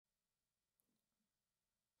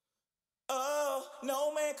Oh,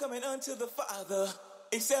 no man coming unto the Father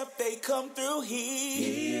except they come through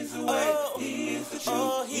He is the way, He is the truth,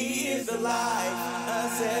 oh, He is the life. I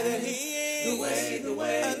said that He is the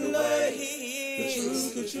way, I know that He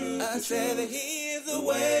is the truth. I said that He is the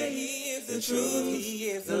way, He is the truth, He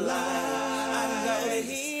is the life. I know that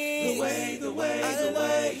He is the way, I know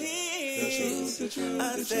that He is the truth.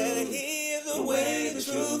 I said that He is the way, the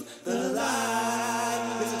truth, the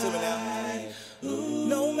life. Listen to me now.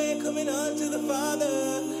 No man coming unto the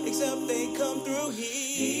Father except they come through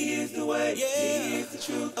He is the way, yeah. He is the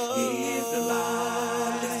truth, He is the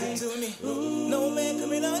life. Listen to me. No man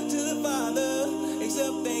coming unto the Father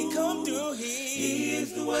except they come through He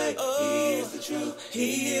is the way, He is the truth,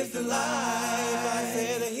 He is the life. I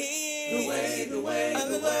said that He is the way, I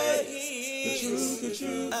know that He is the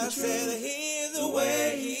truth. I said that He is the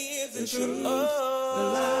way, He is the truth, the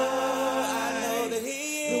life. I know that He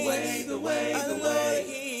is the way, I know that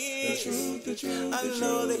He is the truth, I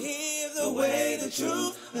know that He is the way, the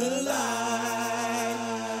truth, the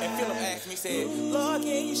life. And Philip asked me, said, Lord,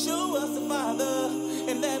 can you show us the Father,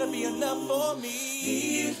 and that'll be enough for me.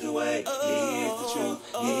 He is the way, He is the truth,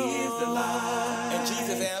 He is the life. And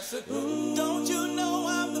Jesus answered, don't you know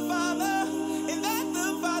I'm the Father, and that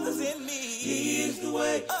the Father's in me. He is the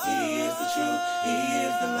way, He is the truth, He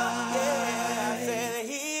is the life. Yeah, I said that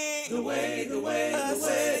He is the way, I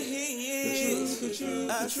said that He is the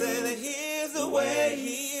truth, I said that He is the way,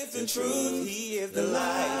 He is the truth, He is the life.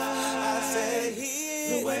 I said He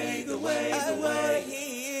is the way, I know that He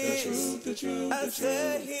is the truth, I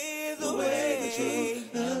said He is the way, the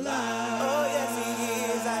truth, the life. Oh yes He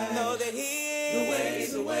is, I know that He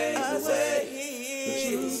is the way, I said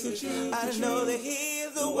He is the truth, I know that He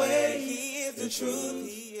is the way, He is the truth,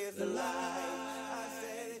 He is the life.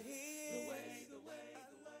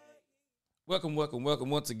 Welcome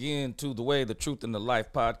once again to The Way, the Truth, and the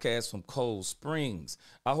Life podcast from Cold Springs.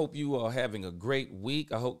 I hope you are having a great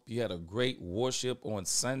week. I hope you had a great worship on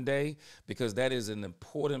Sunday, because that is an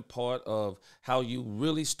important part of how you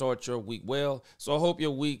really start your week well. So I hope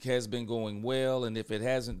your week has been going well, and if it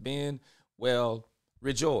hasn't been, well,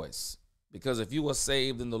 rejoice. Because if you are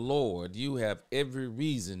saved in the Lord, you have every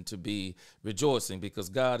reason to be rejoicing, because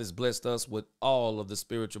God has blessed us with all of the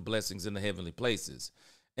spiritual blessings in the heavenly places.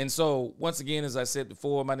 And so, once again, as I said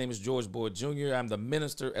before, my name is George Boyd Jr. I'm the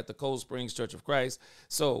minister at the Cold Springs Church of Christ.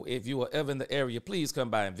 So if you are ever in the area, please come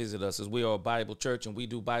by and visit us, as we are a Bible church and we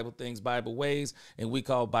do Bible things Bible ways, and we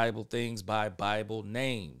call Bible things by Bible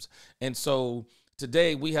names. And so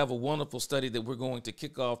today we have a wonderful study that we're going to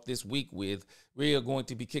kick off this week with. We are going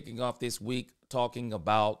to be kicking off this week talking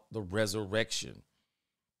about the resurrection.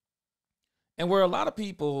 And where a lot of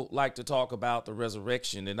people like to talk about the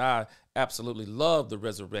resurrection, and I absolutely love the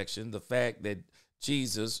resurrection, the fact that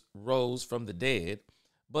Jesus rose from the dead.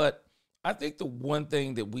 But I think the one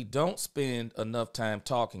thing that we don't spend enough time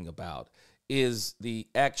talking about is the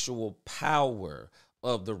actual power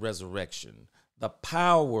of the resurrection, the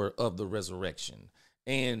power of the resurrection.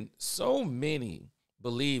 And so many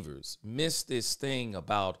believers miss this thing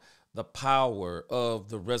about the power of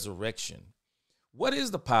the resurrection. What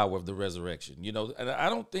is the power of the resurrection? You know, and I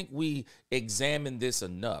don't think we examine this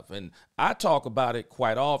enough. And I talk about it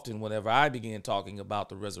quite often whenever I begin talking about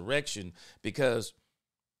the resurrection, because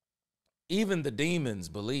even the demons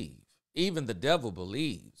believe, even the devil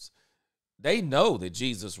believes. They know that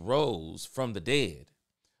Jesus rose from the dead.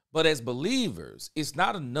 But as believers, it's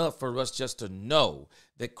not enough for us just to know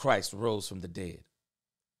that Christ rose from the dead.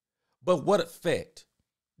 But what effect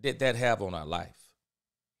did that have on our life?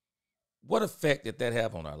 What effect did that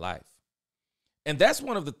have on our life? And that's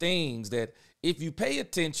one of the things that, if you pay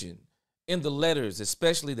attention in the letters,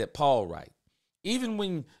 especially that Paul wrote, even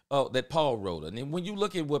when that Paul wrote, and then when you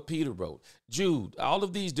look at what Peter wrote, Jude, all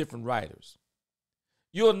of these different writers,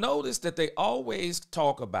 you'll notice that they always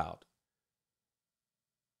talk about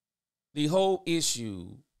the whole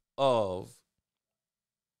issue of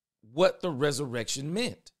what the resurrection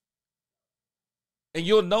meant. And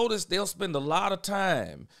you'll notice they'll spend a lot of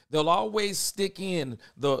time. They'll always stick in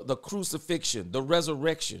the crucifixion, the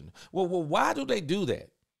resurrection. Well, why do they do that?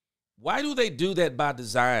 Why do they do that by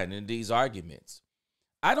design in these arguments?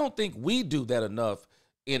 I don't think we do that enough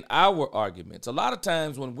in our arguments. A lot of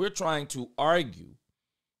times when we're trying to argue,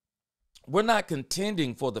 we're not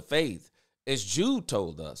contending for the faith, as Jude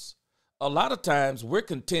told us. A lot of times we're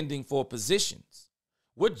contending for positions.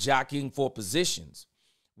 We're jockeying for positions.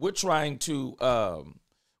 We're trying to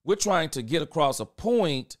get across a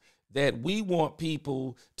point that we want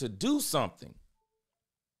people to do something.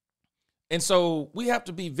 And so we have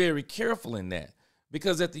to be very careful in that,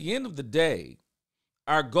 because at the end of the day,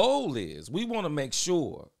 our goal is we want to make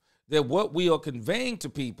sure that what we are conveying to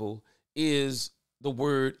people is the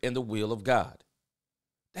word and the will of God.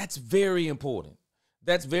 That's very important.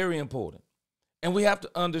 That's very important. And we have to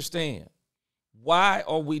understand, why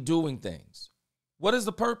are we doing things? What is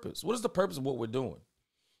the purpose? What is the purpose of what we're doing?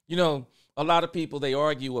 You know, a lot of people, they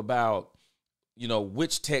argue about, you know,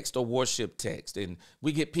 which text or worship text. And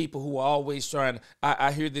we get people who are always trying.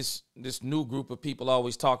 I hear this new group of people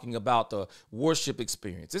always talking about the worship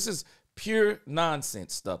experience. This is pure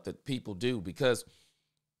nonsense stuff that people do, because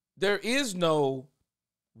there is no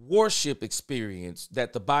worship experience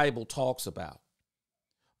that the Bible talks about.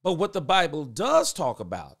 But what the Bible does talk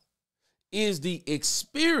about is the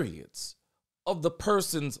experience of the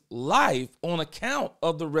person's life on account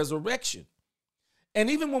of the resurrection. And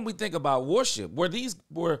even when we think about worship,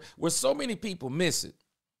 where so many people miss it,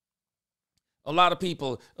 a lot of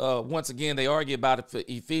people, once again, they argue about it for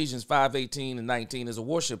Ephesians 5:18 and 19 is a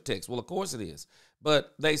worship text. Well, of course it is.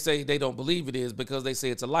 But they say they don't believe it is because they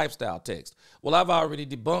say it's a lifestyle text. Well, I've already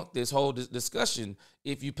debunked this whole discussion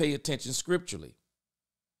if you pay attention scripturally.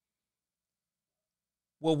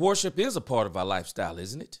 Well, worship is a part of our lifestyle,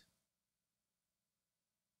 isn't it?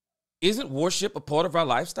 Isn't worship a part of our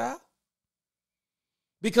lifestyle?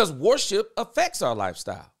 Because worship affects our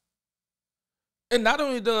lifestyle. And not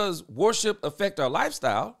only does worship affect our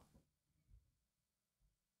lifestyle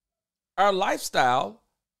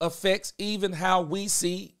affects even how we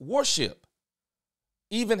see worship,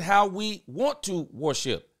 even how we want to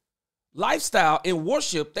worship. Lifestyle and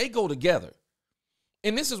worship, they go together.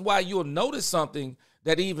 And this is why you'll notice something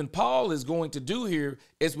that even Paul is going to do here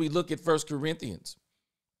as we look at 1 Corinthians.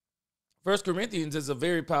 1 Corinthians is a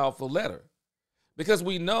very powerful letter, because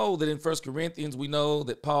we know that in 1 Corinthians, we know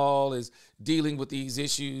that Paul is dealing with these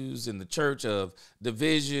issues in the church of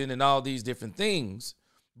division and all these different things.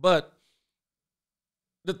 But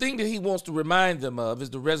the thing that he wants to remind them of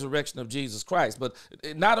is the resurrection of Jesus Christ. But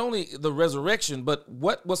not only the resurrection, but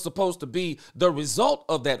what was supposed to be the result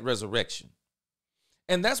of that resurrection.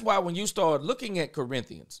 And that's why when you start looking at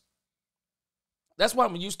Corinthians,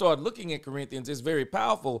 it's very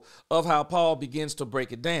powerful of how Paul begins to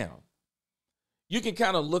break it down. You can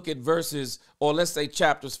kind of look at verses, or let's say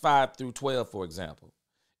chapters 5 through 12, for example.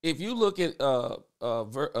 If you look at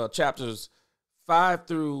chapters 5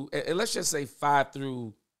 through, let's just say 5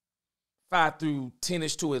 through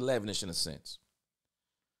 10ish to 11ish in a sense.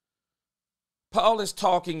 Paul is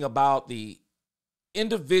talking about the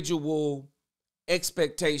individual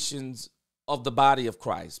expectations of the body of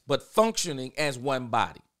Christ, but functioning as one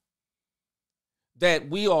body. That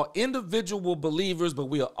we are individual believers, but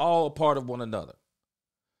we are all a part of one another.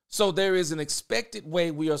 So there is an expected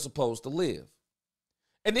way we are supposed to live.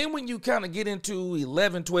 And then when you kind of get into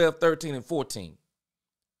 11, 12, 13, and 14,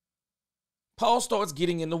 Paul starts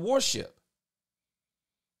getting into worship.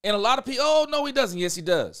 And a lot of people, oh, no, he doesn't. Yes, he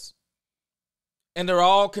does. And they're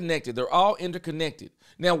all connected. They're all interconnected.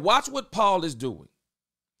 Now, watch what Paul is doing.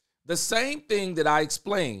 The same thing that I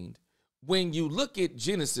explained when you look at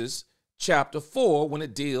Genesis chapter 4, when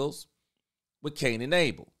it deals with Cain and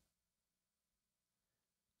Abel.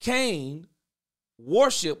 Cain,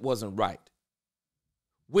 worship wasn't right,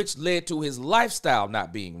 which led to his lifestyle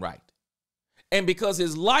not being right. And because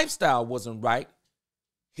his lifestyle wasn't right,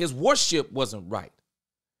 his worship wasn't right.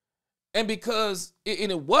 And because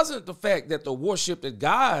it wasn't the fact that the worship that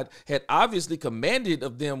God had obviously commanded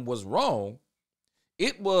of them was wrong.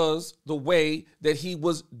 It was the way that he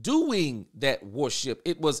was doing that worship.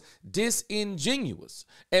 It was disingenuous.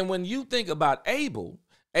 And when you think about Abel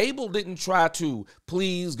didn't try to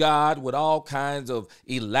please God with all kinds of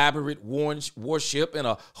elaborate worship and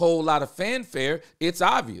a whole lot of fanfare. It's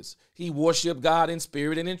obvious. He worshiped God in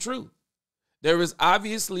spirit and in truth. There is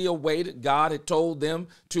obviously a way that God had told them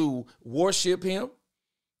to worship him.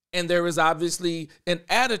 And there is obviously an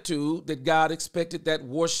attitude that God expected that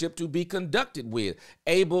worship to be conducted with.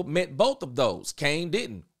 Abel met both of those. Cain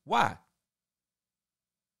didn't. Why?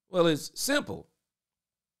 Well, it's simple.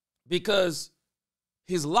 Because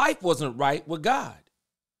his life wasn't right with God.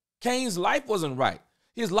 Cain's life wasn't right.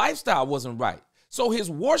 His lifestyle wasn't right. So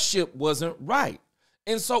his worship wasn't right.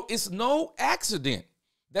 And so it's no accident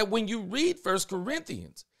that when you read 1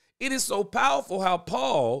 Corinthians, it is so powerful how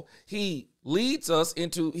Paul, he leads us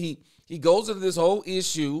into, he goes into this whole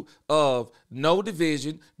issue of no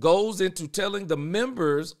division, goes into telling the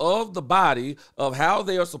members of the body of how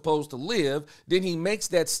they are supposed to live. Then he makes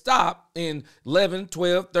that stop in 11,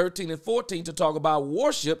 12, 13, and 14 to talk about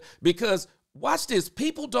worship, because watch this,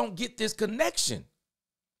 people don't get this connection.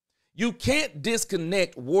 You can't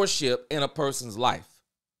disconnect worship in a person's life.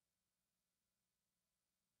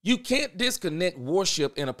 You can't disconnect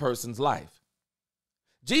worship in a person's life.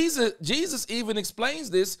 Jesus even explains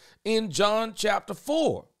this in John chapter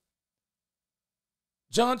 4.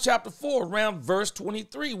 John chapter 4, around verse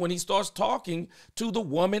 23, when he starts talking to the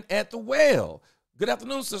woman at the well. Good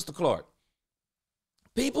afternoon, Sister Clark.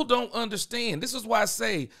 People don't understand. This is why I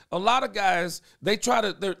say a lot of guys,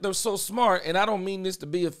 they're so smart, and I don't mean this to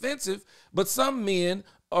be offensive, but some men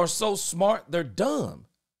are so smart, they're dumb.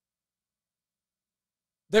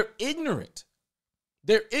 They're ignorant.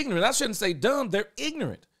 They're ignorant. I shouldn't say dumb. They're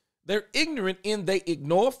ignorant. They're ignorant in they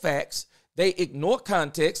ignore facts. They ignore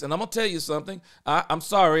context. And I'm going to tell you something. I'm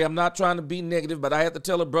sorry. I'm not trying to be negative, but I had to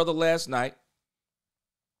tell a brother last night.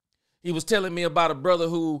 He was telling me about a brother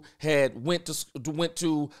who had went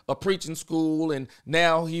to a preaching school, and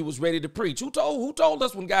now he was ready to preach. Who told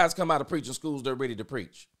us when guys come out of preaching schools, they're ready to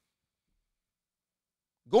preach?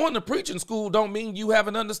 Going to preaching school don't mean you have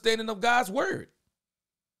an understanding of God's word.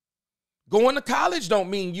 Going to college don't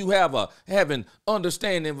mean you have an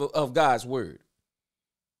understanding of God's word.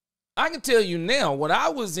 I can tell you now, when I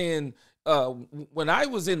was in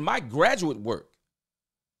my graduate work,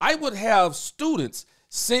 I would have students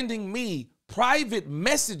sending me private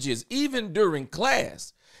messages even during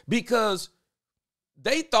class because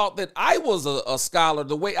they thought that I was a scholar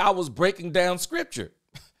the way I was breaking down scripture.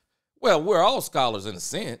 Well, we're all scholars in a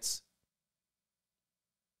sense.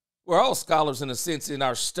 We're all scholars in a sense in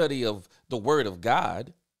our study of the word of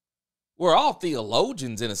God. We're all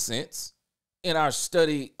theologians in a sense in our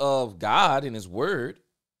study of God and his word.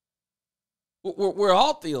 We're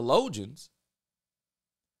all theologians.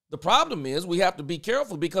 The problem is we have to be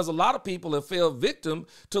careful because a lot of people have fell victim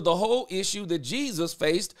to the whole issue that Jesus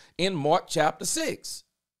faced in Mark chapter 6.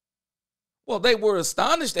 Well, they were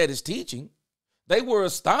astonished at his teaching. They were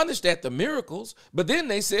astonished at the miracles, but then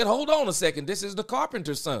they said, hold on a second, this is the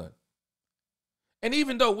carpenter's son. And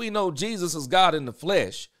even though we know Jesus is God in the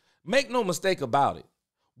flesh, make no mistake about it,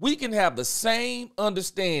 we can have the same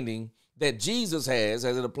understanding that Jesus has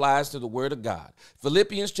as it applies to the word of God.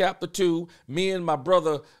 Philippians chapter 2, me and my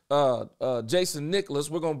brother Jason Nicholas,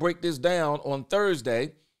 we're going to break this down on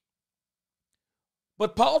Thursday.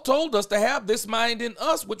 But Paul told us to have this mind in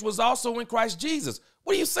us, which was also in Christ Jesus.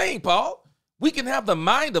 What are you saying, Paul? We can have the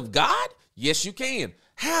mind of God? Yes, you can.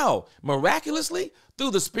 How? Miraculously?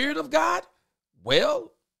 Through the Spirit of God?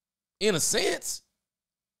 Well, in a sense.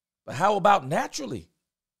 But how about naturally?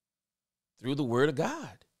 Through the word of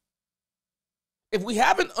God. If we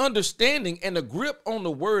have an understanding and a grip on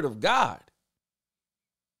the word of God,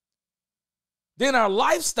 then our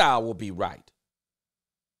lifestyle will be right.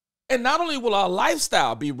 And not only will our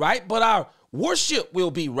lifestyle be right, but our worship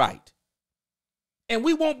will be right. And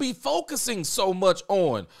we won't be focusing so much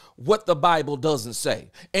on what the Bible doesn't say.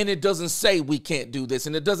 And it doesn't say we can't do this,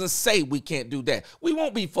 and it doesn't say we can't do that. We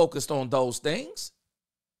won't be focused on those things.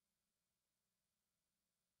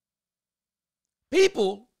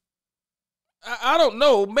 People, I don't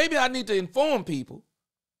know, maybe I need to inform people.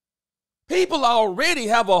 People already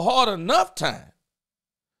have a hard enough time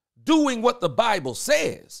doing what the Bible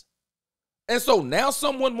says. And so now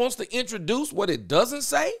someone wants to introduce what it doesn't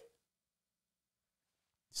say?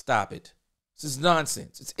 Stop it. This is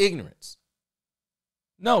nonsense. It's ignorance.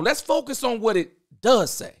 No, let's focus on what it does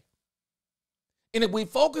say. And if we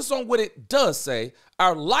focus on what it does say,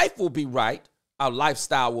 our life will be right, our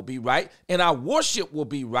lifestyle will be right, and our worship will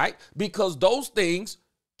be right because those things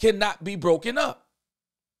cannot be broken up.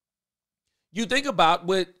 You think about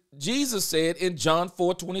what Jesus said in John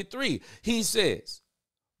 4:23. He says,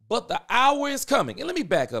 but the hour is coming. And let me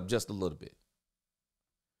back up just a little bit.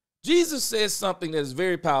 Jesus says something that is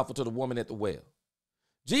very powerful to the woman at the well.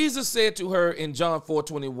 Jesus said to her in John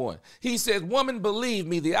 4:21, he said, woman, believe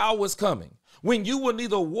me, the hour is coming when you will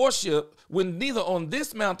neither on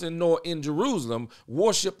this mountain nor in Jerusalem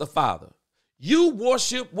worship the Father. You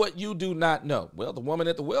worship what you do not know. Well, the woman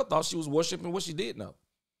at the well thought she was worshiping what she did know.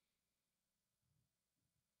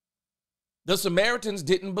 The Samaritans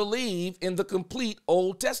didn't believe in the complete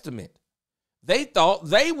Old Testament. They thought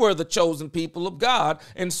they were the chosen people of God,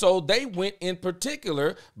 and so they went in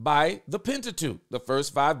particular by the Pentateuch, the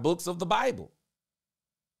first 5 books of the Bible.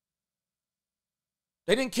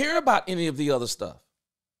 They didn't care about any of the other stuff.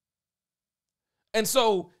 And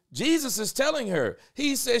so Jesus is telling her,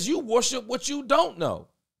 he says, you worship what you don't know.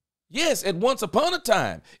 Yes, at once upon a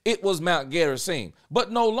time, it was Mount Gerizim,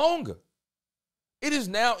 but no longer. It is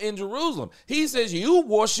now in Jerusalem. He says, you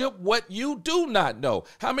worship what you do not know.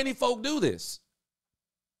 How many folk do this?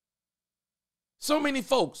 So many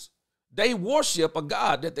folks, they worship a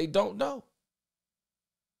God that they don't know.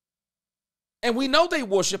 And we know they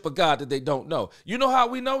worship a God that they don't know. You know how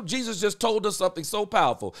we know? Jesus just told us something so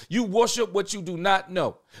powerful. You worship what you do not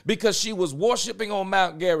know, because she was worshiping on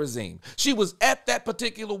Mount Gerizim. She was at that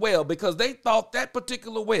particular well because they thought that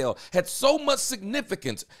particular well had so much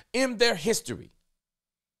significance in their history.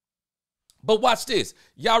 But watch this.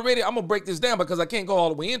 Y'all ready? I'm going to break this down because I can't go all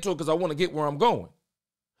the way into it because I want to get where I'm going.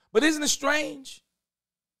 But isn't it strange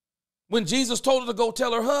when Jesus told her to go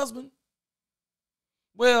tell her husband?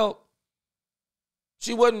 Well,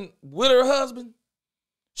 she wasn't with her husband.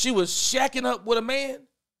 She was shacking up with a man.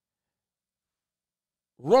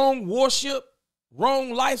 Wrong worship,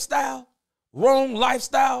 wrong lifestyle, wrong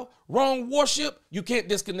worship. You can't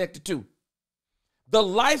disconnect the two. The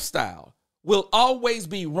lifestyle will always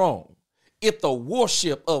be wrong if the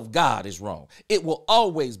worship of God is wrong. It will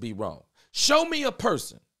always be wrong. Show me a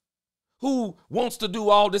person who wants to do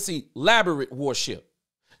all this elaborate worship.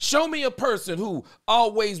 Show me a person who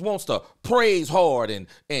always wants to praise hard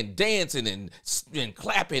and dancing and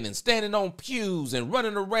clapping and standing on pews and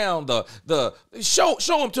running around show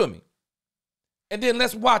them to me. And then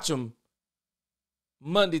let's watch them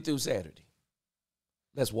Monday through Saturday.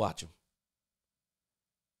 Let's watch them.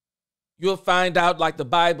 You'll find out, like the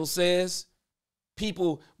Bible says,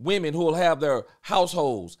 women who will have their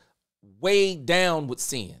households weighed down with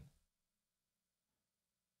sin.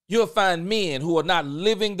 You'll find men who are not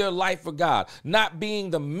living their life for God, not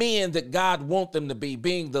being the men that God wants them to be,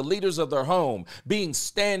 being the leaders of their home, being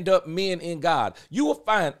stand-up men in God. You will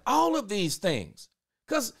find all of these things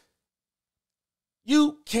because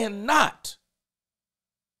you cannot.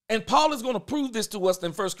 And Paul is going to prove this to us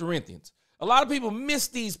in 1 Corinthians. A lot of people miss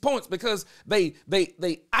these points because they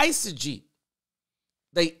eisegete.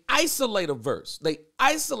 They isolate a verse. They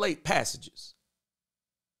isolate passages.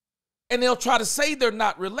 And they'll try to say they're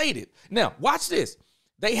not related. Now, watch this.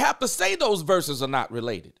 They have to say those verses are not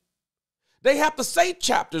related. They have to say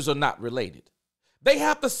chapters are not related. They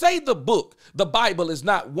have to say the Bible is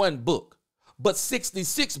not one book, but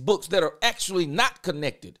 66 books that are actually not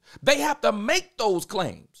connected. They have to make those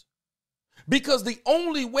claims because the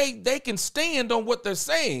only way they can stand on what they're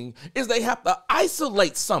saying is they have to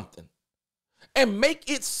isolate something and make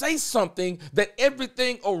it say something that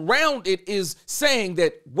everything around it is saying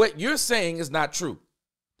that what you're saying is not true.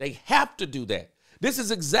 They have to do that. This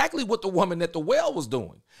is exactly what the woman at the well was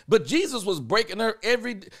doing. But Jesus was breaking her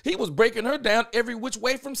down every which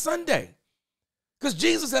way from Sunday. Because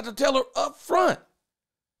Jesus had to tell her up front.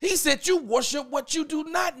 He said, you worship what you do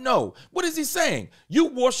not know. What is he saying? You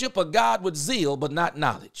worship a God with zeal, but not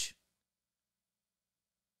knowledge.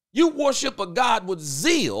 You worship a God with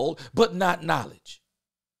zeal, but not knowledge.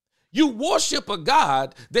 You worship a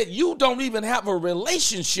God that you don't even have a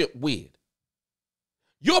relationship with.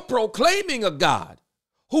 You're proclaiming a God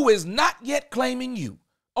who is not yet claiming you.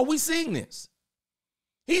 Are we seeing this?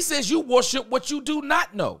 He says you worship what you do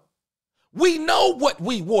not know. We know what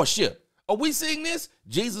we worship. Are we seeing this?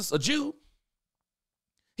 Jesus, a Jew.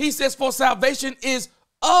 He says for salvation is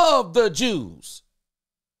of the Jews.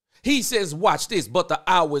 He says, watch this, but the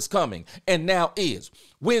hour is coming, and now is,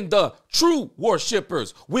 when the true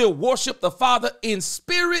worshipers will worship the Father in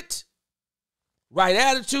spirit, right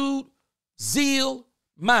attitude, zeal,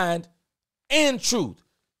 mind, and truth.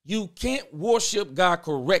 You can't worship God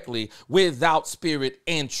correctly without spirit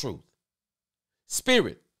and truth.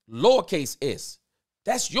 Spirit, lowercase s,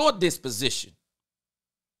 that's your disposition.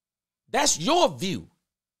 That's your view.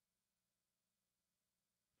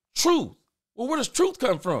 Truth. Well, where does truth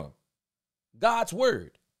come from? God's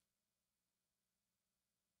word.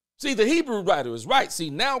 See, the Hebrew writer is right. See,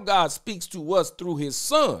 now God speaks to us through his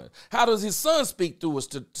son. How does his son speak to us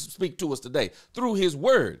today? Through his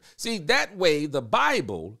word. See, that way the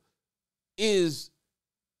Bible is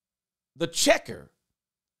the checker.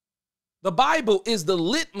 The Bible is the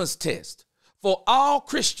litmus test for all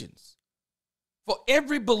Christians. For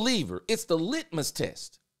every believer, it's the litmus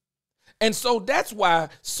test. And so that's why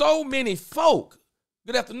so many folk,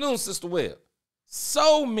 good afternoon, Sister Webb,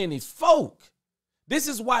 so many folk, this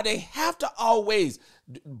is why they have to always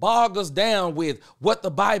bog us down with what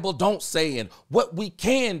the Bible don't say and what we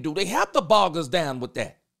can do. They have to bog us down with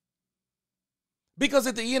that. Because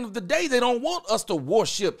at the end of the day, they don't want us to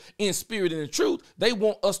worship in spirit and in truth. They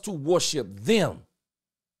want us to worship them.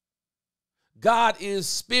 God is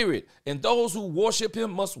spirit, and those who worship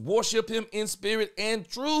him must worship him in spirit and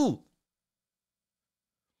truth.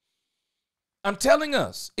 I'm telling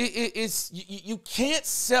us, you can't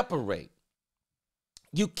separate.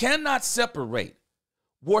 You cannot separate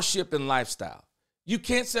worship and lifestyle. You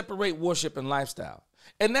can't separate worship and lifestyle.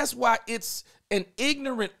 And that's why it's an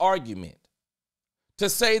ignorant argument to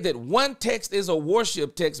say that one text is a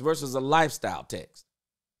worship text versus a lifestyle text.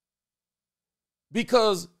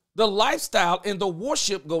 Because the lifestyle and the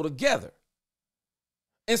worship go together.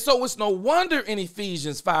 And so it's no wonder in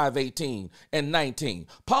Ephesians 5:18 and 19,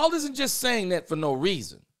 Paul isn't just saying that for no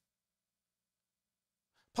reason.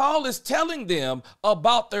 Paul is telling them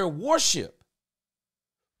about their worship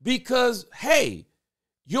because, hey,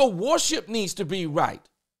 your worship needs to be right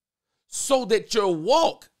so that your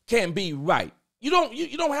walk can be right. You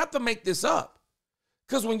don't have to make this up.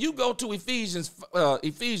 Because when you go to Ephesians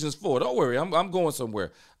 4, don't worry, I'm going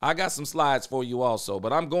somewhere. I got some slides for you also,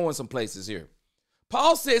 but I'm going some places here.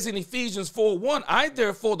 Paul says in Ephesians 4:1, I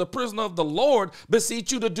therefore, the prisoner of the Lord,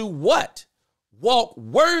 beseech you to do what? Walk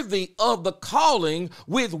worthy of the calling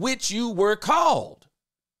with which you were called.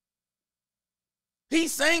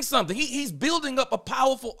 He's saying something. He's building up a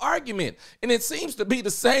powerful argument, and it seems to be the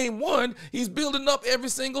same one he's building up every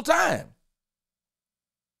single time.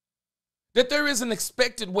 That there is an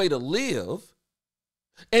expected way to live,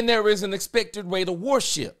 and there is an expected way to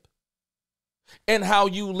worship. And how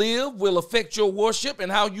you live will affect your worship, and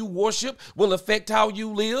how you worship will affect how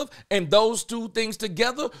you live, and those two things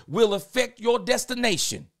together will affect your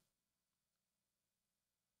destination.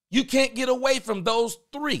 You can't get away from those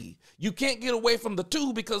three. You can't get away from the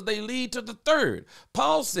two because they lead to the third.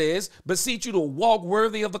 Paul says, beseech you to walk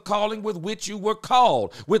worthy of the calling with which you were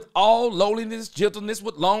called, with all lowliness, gentleness,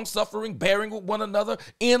 with long suffering, bearing with one another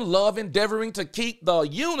in love, endeavoring to keep the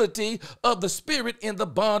unity of the Spirit in the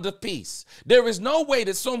bond of peace. There is no way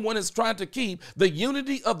that someone is trying to keep the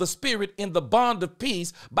unity of the Spirit in the bond of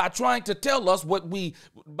peace by trying to tell us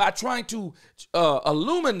by trying to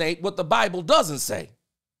illuminate what the Bible doesn't say.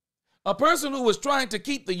 A person who is trying to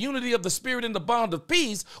keep the unity of the Spirit in the bond of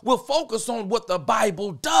peace will focus on what the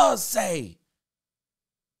Bible does say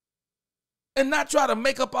and not try to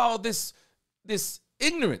make up all this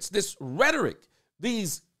ignorance, this rhetoric,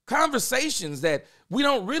 these conversations that we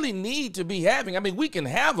don't really need to be having. I mean, we can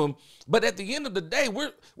have them, but at the end of the day,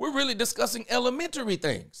 we're really discussing elementary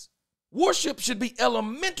things. Worship should be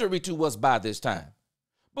elementary to us by this time.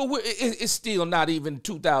 But it's still not even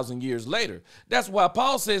 2,000 years later. That's why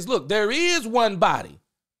Paul says, look, there is one body.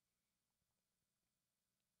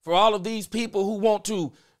 For all of these people who want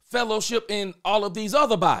to fellowship in all of these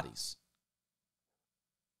other bodies.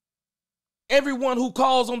 Everyone who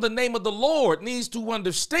calls on the name of the Lord needs to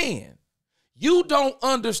understand. You don't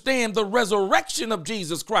understand the resurrection of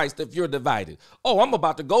Jesus Christ if you're divided. Oh, I'm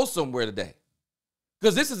about to go somewhere today.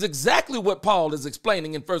 Because this is exactly what Paul is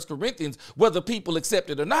explaining in 1 Corinthians, whether people accept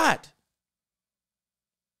it or not.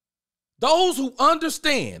 Those who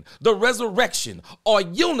understand the resurrection are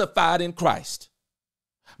unified in Christ.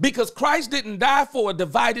 Because Christ didn't die for a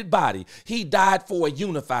divided body. He died for a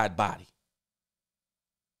unified body.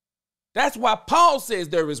 That's why Paul says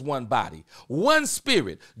there is one body, one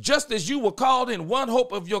spirit, just as you were called in one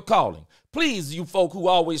hope of your calling. Please, you folk who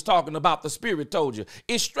always talking about the Spirit told you.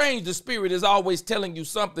 It's strange the Spirit is always telling you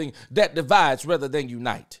something that divides rather than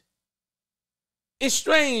unite. It's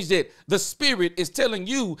strange that the Spirit is telling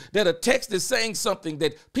you that a text is saying something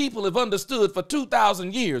that people have understood for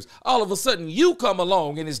 2,000 years. All of a sudden you come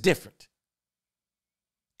along and it's different.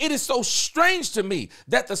 It is so strange to me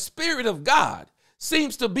that the Spirit of God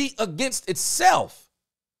seems to be against itself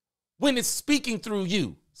when it's speaking through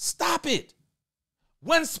you. Stop it.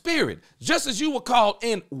 One spirit, just as you were called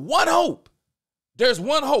in one hope. There's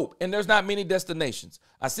one hope and there's not many destinations.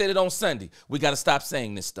 I said it on Sunday. We got to stop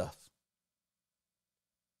saying this stuff.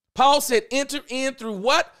 Paul said, enter in through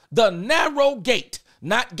what? The narrow gate,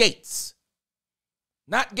 not gates.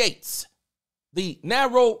 Not gates. The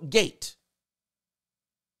narrow gate.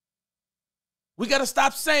 We got to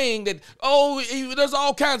stop saying that, oh, there's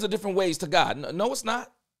all kinds of different ways to God. No, it's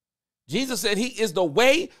not. Jesus said he is the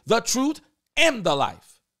way, the truth, and the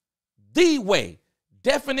life. The way,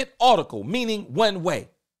 definite article, meaning one way.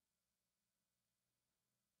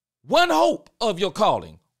 One hope of your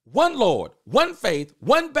calling, one Lord, one faith,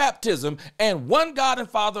 one baptism, and one God and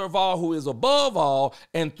Father of all, who is above all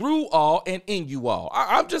and through all and in you all.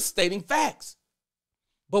 I'm just stating facts.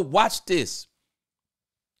 But watch this.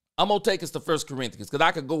 I'm going to take us to 1 Corinthians because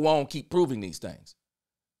I could go on, keep proving these things.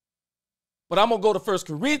 But I'm going to go to 1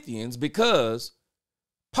 Corinthians because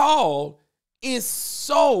Paul is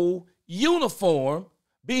so uniform,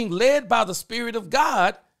 being led by the Spirit of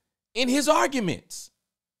God in his arguments,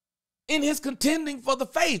 in his contending for the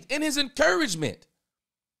faith, in his encouragement.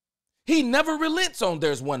 He never relents on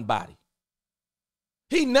there's one body.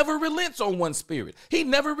 He never relents on one spirit. He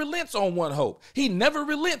never relents on one hope. He never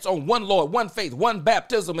relents on one Lord, one faith, one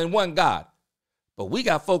baptism, and one God. But we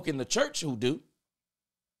got folk in the church who do.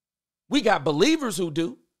 We got believers who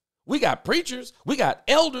do. We got preachers. We got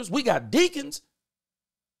elders. We got deacons.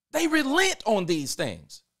 They relent on these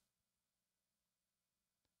things.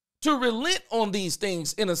 To relent on these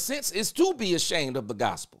things, in a sense, is to be ashamed of the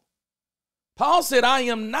gospel. Paul said, I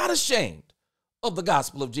am not ashamed of the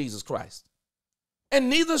gospel of Jesus Christ. And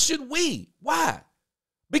neither should we. Why?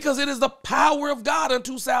 Because it is the power of God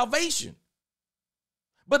unto salvation.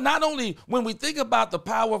 But not only when we think about the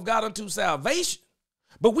power of God unto salvation,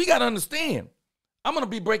 but we got to understand, I'm going to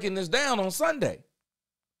be breaking this down on Sunday.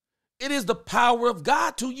 It is the power of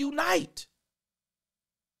God to unite.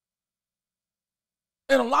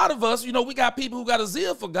 And a lot of us, we got people who got a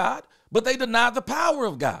zeal for God, but they deny the power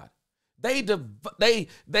of God. They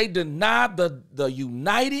deny the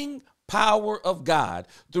uniting power of God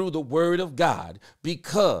through the word of God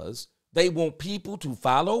because they want people to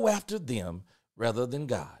follow after them rather than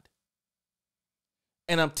God.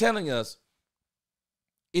 And I'm telling us,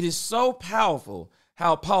 it is so powerful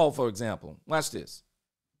how Paul, for example, watch this.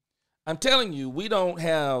 I'm telling you, we don't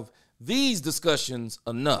have these discussions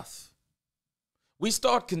enough. We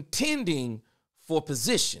start contending for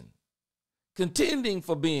position, contending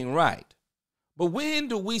for being right. But when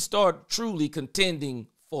do we start truly contending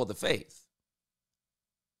for the faith?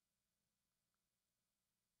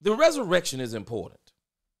 The resurrection is important.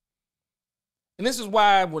 And this is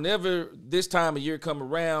why whenever this time of year come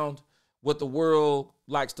around, what the world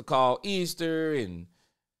likes to call Easter, and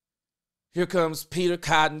here comes Peter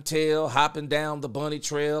Cottontail hopping down the bunny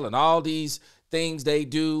trail and all these things they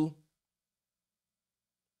do.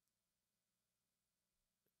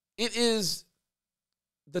 It is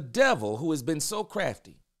the devil who has been so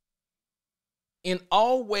crafty in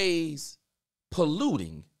always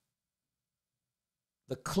polluting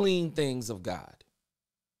the clean things of God,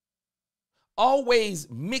 always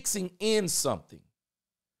mixing in something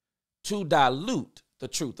to dilute the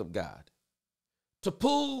truth of God, to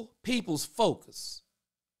pull people's focus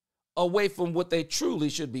away from what they truly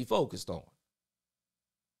should be focused on.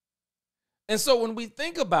 And so when we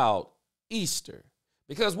think about Easter,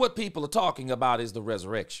 because what people are talking about is the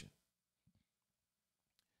resurrection.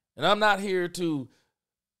 And I'm not here to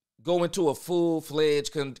go into a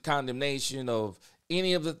full-fledged condemnation of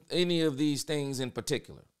any of these things in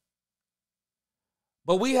particular.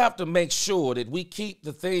 But we have to make sure that we keep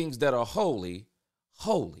the things that are holy,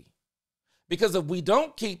 holy. Because if we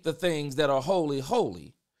don't keep the things that are holy,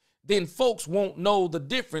 holy, then folks won't know the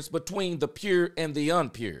difference between the pure and the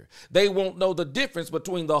impure. They won't know the difference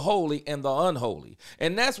between the holy and the unholy.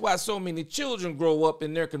 And that's why so many children grow up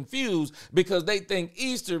and they're confused, because they think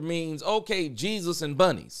Easter means, okay, Jesus and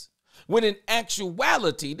bunnies. When in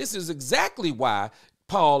actuality, this is exactly why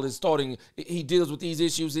Paul is he deals with these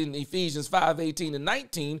issues in Ephesians 5:18 and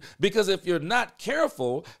 19, because if you're not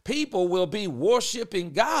careful, people will be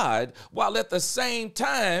worshiping God while at the same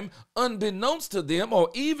time, unbeknownst to them, or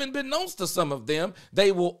even beknownst to some of them,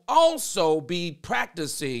 they will also be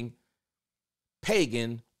practicing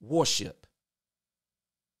pagan worship.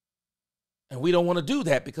 And we don't want to do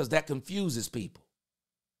that because that confuses people.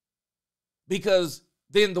 Because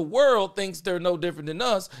then the world thinks they're no different than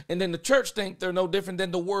us, and then the church thinks they're no different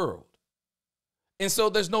than the world. And so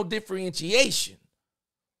there's no differentiation.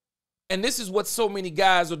 And this is what so many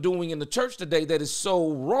guys are doing in the church today that is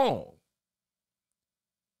so wrong.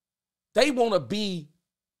 They want to be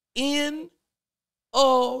in,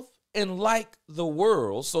 of, and like the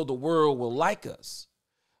world, so the world will like us.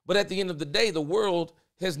 But at the end of the day, the world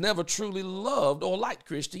has never truly loved or liked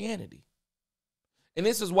Christianity. And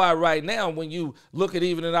this is why right now, when you look at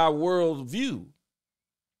even in our world view,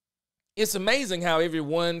 it's amazing how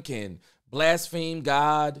everyone can blaspheme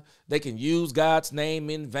God. They can use God's name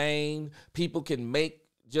in vain. People can make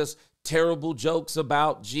just terrible jokes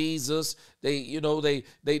about Jesus. They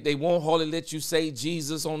won't hardly let you say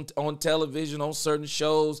Jesus on television, on certain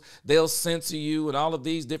shows. They'll censor you and all of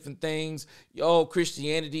these different things. Oh,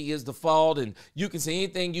 Christianity is the fault. And you can say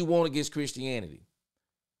anything you want against Christianity.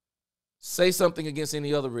 Say something against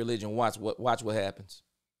any other religion. Watch what happens.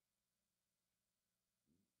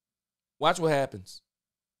 Watch what happens.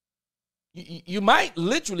 You might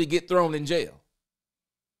literally get thrown in jail.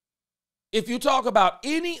 If you talk about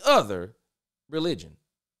any other religion,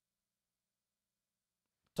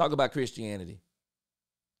 talk about Christianity,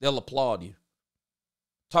 they'll applaud you.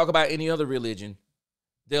 Talk about any other religion,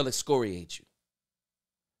 they'll excoriate you.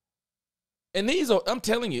 And I'm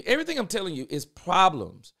telling you, everything I'm telling you is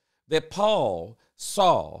problems that Paul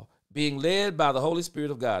saw being led by the Holy Spirit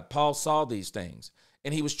of God. Paul saw these things,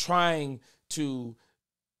 and he was trying to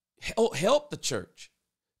help the church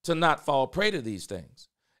to not fall prey to these things.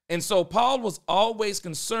 And so Paul was always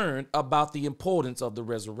concerned about the importance of the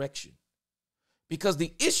resurrection. Because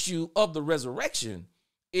the issue of the resurrection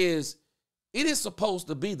is it is supposed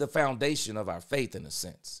to be the foundation of our faith in a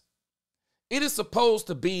sense. It is supposed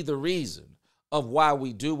to be the reason of why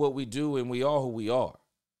we do what we do and we are who we are.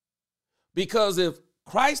 Because if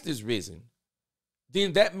Christ is risen,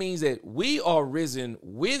 then that means that we are risen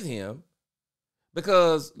with him,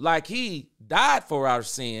 because like he died for our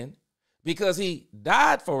sin, because he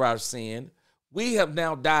died for our sin, we have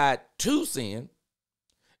now died to sin.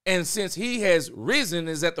 And since he has risen,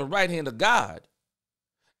 is at the right hand of God,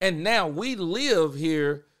 and now we live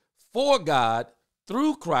here for God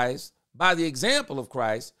through Christ by the example of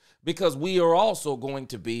Christ, because we are also going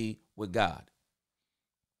to be with God.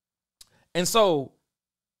 And so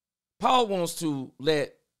Paul wants to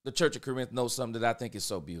let the church of Corinth know something that I think is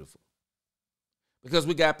so beautiful. Because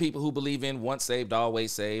we got people who believe in once saved,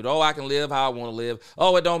 always saved. Oh, I can live how I want to live.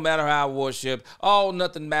 Oh, it don't matter how I worship. Oh,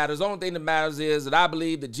 nothing matters. The only thing that matters is that I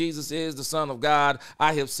believe that Jesus is the Son of God.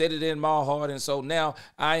 I have said it in my heart, and so now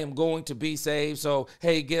I am going to be saved. So,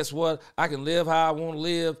 hey, guess what? I can live how I want to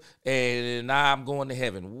live, and I'm going to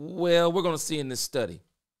heaven. Well, we're going to see in this study,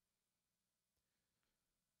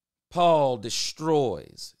 Paul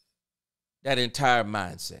destroys that entire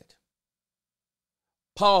mindset.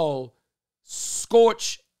 Paul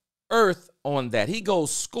scorched earth on that. He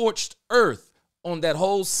goes scorched earth on that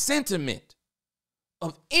whole sentiment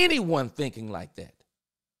of anyone thinking like that.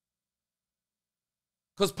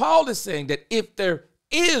 Because Paul is saying that if there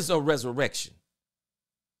is a resurrection,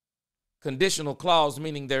 conditional clause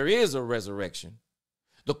meaning there is a resurrection,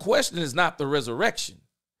 the question is not the resurrection.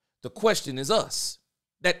 The question is us.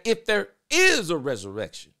 That if there is a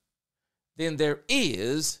resurrection, then there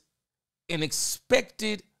is an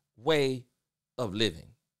expected way of living.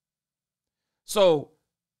 So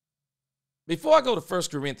before I go to 1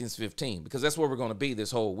 Corinthians 15, because that's where we're going to be this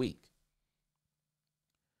whole week,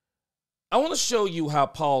 I want to show you how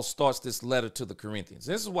Paul starts this letter to the Corinthians.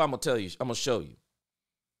 This is what I'm going to tell you. I'm going to show you.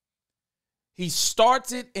 He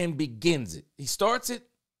starts it and begins it. He starts it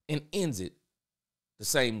and ends it the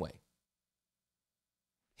same way.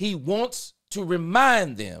 He wants to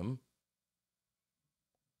remind them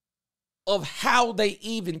of how they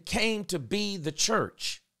even came to be the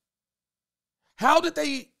church. How did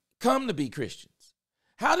they come to be Christians?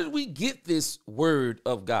 How did we get this word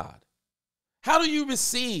of God? How do you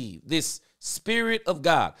receive this Spirit of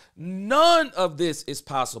God? None of this is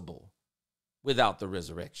possible without the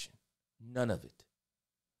resurrection. None of it.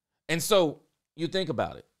 And so you think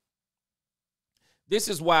about it. This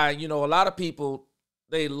is why, a lot of people,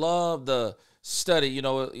 they love the study.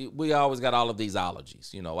 We always got all of these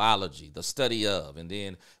ologies, ology, the study of, and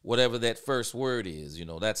then whatever that first word is,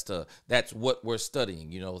 that's what we're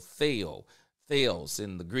studying, theos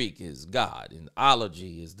in the Greek is God, and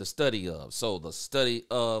ology is the study of. So the study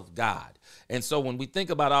of God. And so when we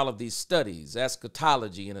think about all of these studies,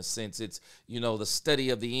 eschatology, in a sense, it's, the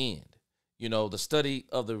study of the end, the study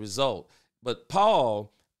of the result. But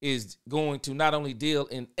Paul is going to not only deal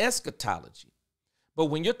in eschatology, but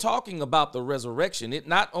when you're talking about the resurrection, it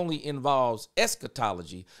not only involves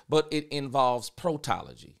eschatology, but it involves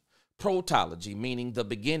protology. Protology meaning the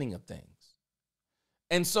beginning of things.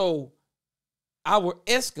 And so our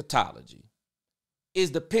eschatology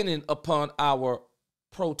is dependent upon our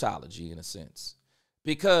protology in a sense,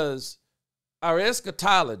 because our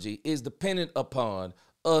eschatology is dependent upon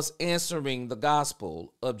us answering the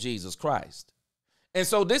gospel of Jesus Christ. And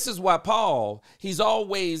so this is why Paul, he's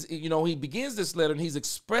always, he begins this letter and he's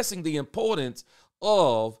expressing the importance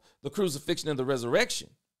of the crucifixion and the resurrection,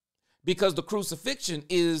 because the crucifixion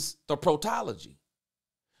is the protology,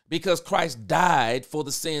 because Christ died for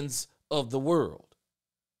the sins of the world.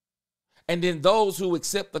 And then those who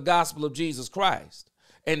accept the gospel of Jesus Christ,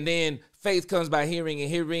 and then faith comes by hearing and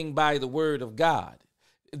hearing by the word of God.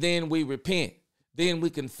 Then we repent, then we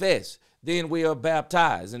confess, then we are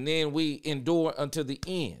baptized, and then we endure unto the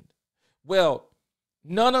end. Well,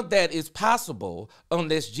 none of that is possible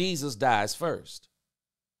unless Jesus dies first.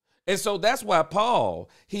 And so that's why Paul,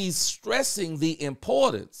 he's stressing the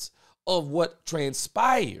importance of what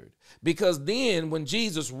transpired. Because then when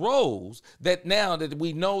Jesus rose, that now that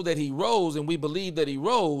we know that he rose and we believe that he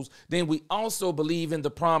rose, then we also believe in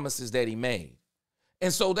the promises that he made.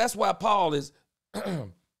 And so that's why Paul is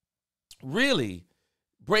really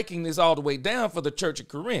breaking this all the way down for the church of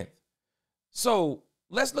Corinth. So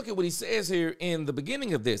let's look at what he says here in the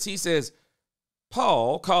beginning of this. He says,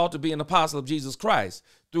 Paul, called to be an apostle of Jesus Christ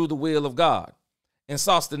through the will of God, and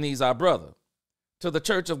Sosthenes our brother, to the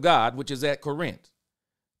church of God which is at Corinth,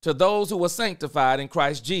 to those who are sanctified in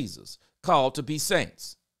Christ Jesus, called to be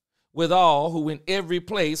saints, with all who in every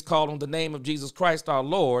place call on the name of Jesus Christ our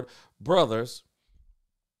Lord, brothers,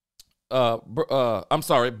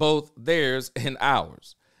 both theirs and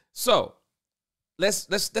ours. So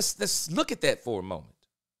let's look at that for a moment.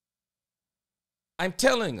 I'm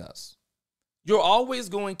telling us, you're always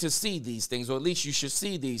going to see these things, or at least you should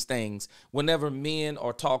see these things whenever men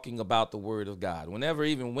are talking about the word of God, whenever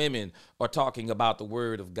even women are talking about the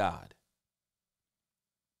word of God.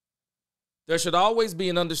 There should always be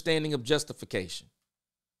an understanding of justification.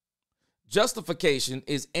 Justification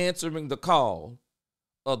is answering the call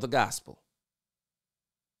of the gospel.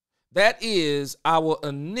 That is our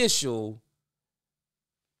initial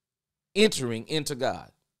entering into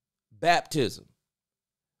God, baptism.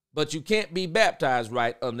 But you can't be baptized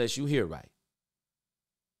right unless you hear right.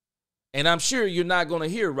 And I'm sure you're not going to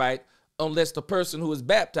hear right unless the person who is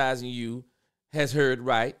baptizing you has heard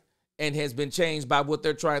right and has been changed by what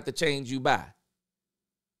they're trying to change you by.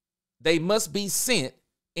 They must be sent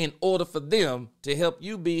in order for them to help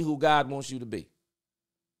you be who God wants you to be.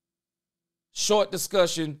 Short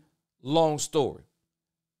discussion, long story.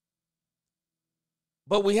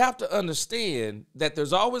 But we have to understand that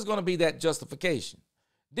there's always going to be that justification.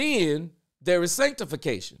 Then there is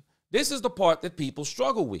sanctification. This is the part that people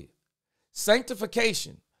struggle with.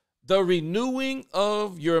 Sanctification, the renewing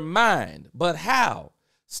of your mind. But how?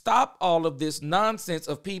 Stop all of this nonsense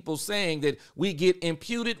of people saying that we get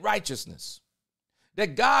imputed righteousness,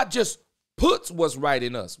 that God just puts what's right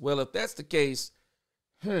in us. Well, if that's the case,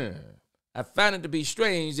 I find it to be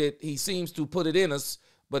strange that he seems to put it in us,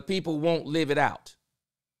 but people won't live it out.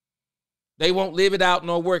 They won't live it out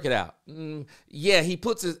nor work it out. Yeah, he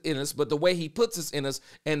puts it in us, but the way he puts us in us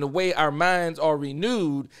and the way our minds are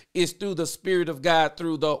renewed is through the Spirit of God,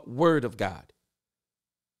 through the Word of God.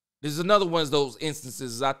 This is another one of those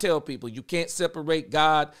instances. I tell people, you can't separate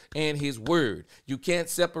God and his Word. You can't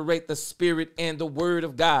separate the Spirit and the Word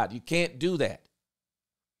of God. You can't do that.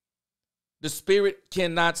 The Spirit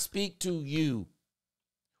cannot speak to you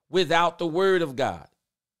without the Word of God.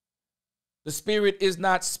 The Spirit is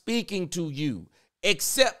not speaking to you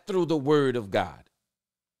except through the Word of God.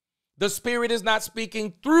 The Spirit is not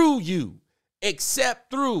speaking through you except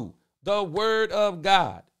through the Word of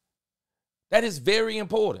God. That is very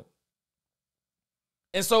important.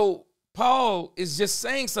 And so Paul is just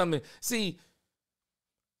saying something. See,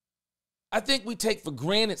 I think we take for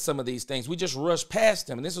granted some of these things. We just rush past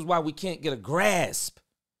them. And this is why we can't get a grasp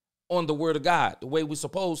on the Word of God the way we're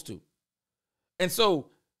supposed to. And so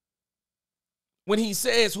when he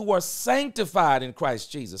says who are sanctified in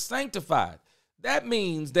Christ Jesus, sanctified, that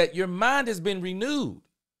means that your mind has been renewed.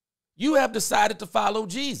 You have decided to follow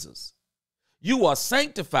Jesus. You are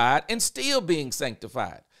sanctified and still being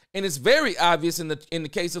sanctified. And it's very obvious in the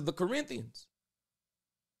case of the Corinthians.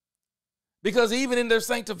 Because even in their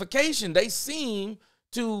sanctification, they seem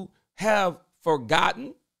to have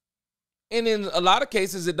forgotten. And in a lot of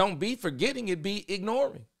cases, it don't be forgetting, it be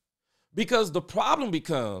ignoring. Because the problem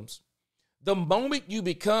becomes, the moment you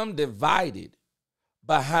become divided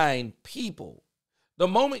behind people, the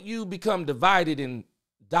moment you become divided in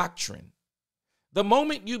doctrine, the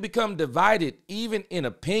moment you become divided even in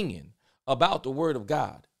opinion about the Word of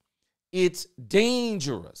God, it's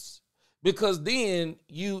dangerous. Because then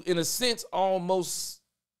you, in a sense, almost,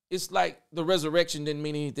 it's like the resurrection didn't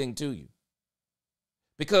mean anything to you.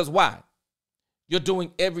 Because why? You're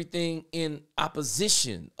doing everything in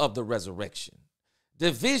opposition of the resurrection.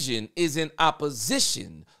 Division is in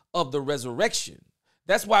opposition of the resurrection.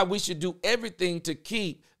 That's why we should do everything to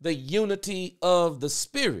keep the unity of the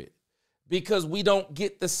Spirit, because we don't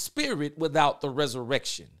get the Spirit without the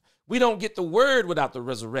resurrection. We don't get the Word without the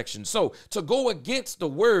resurrection. So to go against the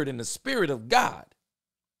Word and the Spirit of God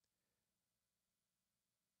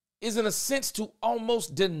is, in a sense, to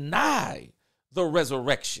almost deny the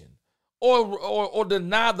resurrection or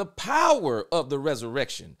deny the power of the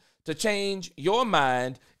resurrection to change your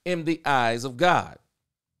mind in the eyes of God.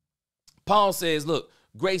 Paul says, look,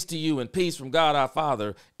 grace to you and peace from God our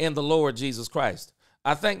Father and the Lord Jesus Christ.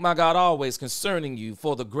 I thank my God always concerning you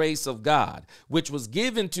for the grace of God, which was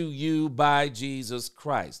given to you by Jesus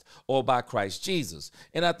Christ, or by Christ Jesus.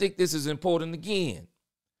 And I think this is important again.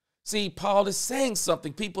 See, Paul is saying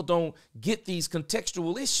something. People don't get these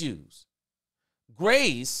contextual issues.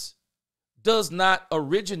 Grace does not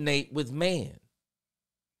originate with man.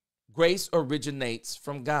 Grace originates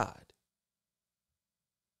from God.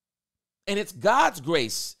 And it's God's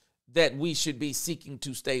grace that we should be seeking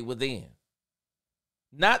to stay within.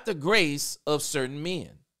 Not the grace of certain men,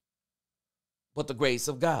 but the grace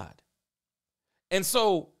of God. And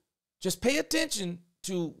so just pay attention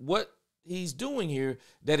to what he's doing here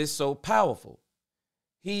that is so powerful.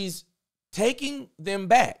 He's taking them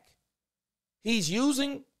back. He's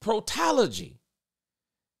using protology.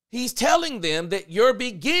 He's telling them that your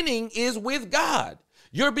beginning is with God.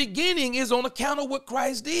 Your beginning is on account of what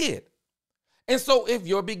Christ did. And so if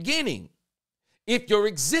your beginning, if your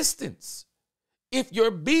existence, if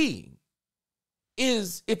your being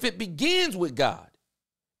if it begins with God,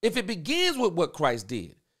 if it begins with what Christ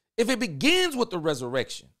did, if it begins with the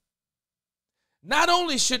resurrection, not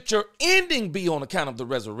only should your ending be on account of the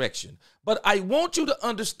resurrection, but I want you to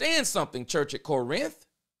understand something, church at Corinth.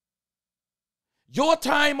 Your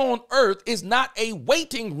time on earth is not a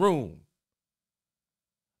waiting room.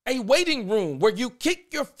 A waiting room where you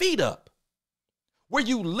kick your feet up, where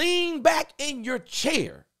you lean back in your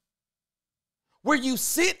chair, where you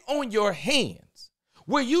sit on your hands,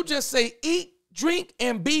 where you just say, eat, drink,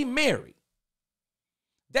 and be merry.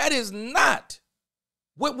 That is not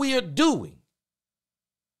what we are doing.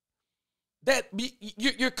 That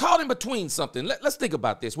you're caught in between something. Let's think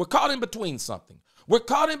about this. We're caught in between something. We're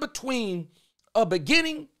caught in between a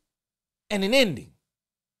beginning and an ending.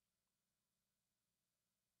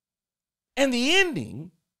 And the ending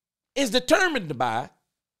is determined by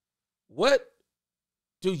what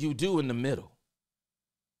do you do in the middle?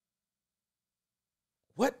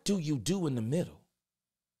 What do you do in the middle?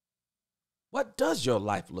 What does your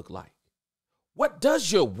life look like? What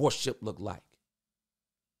does your worship look like?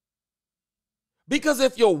 Because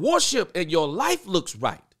if your worship and your life looks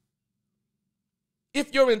right,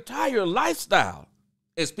 if your entire lifestyle,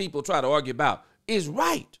 as people try to argue about, is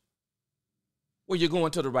right, well, you're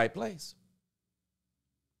going to the right place.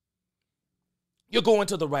 You're going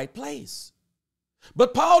to the right place.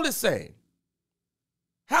 But Paul is saying,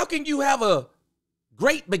 how can you have a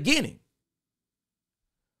great beginning,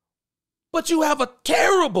 but you have a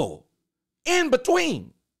terrible in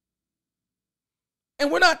between?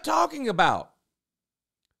 And we're not talking about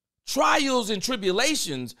trials and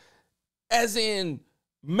tribulations as in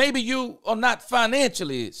maybe you are not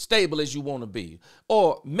financially stable as you want to be,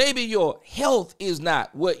 or maybe your health is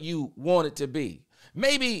not what you want it to be.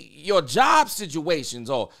 Maybe your job situations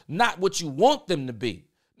are not what you want them to be.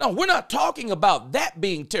 No, we're not talking about that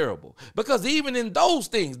being terrible, because even in those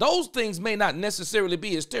things may not necessarily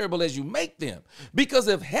be as terrible as you make them. Because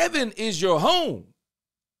if heaven is your home,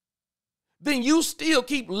 then you still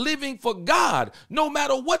keep living for God, no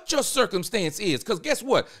matter what your circumstance is. Because guess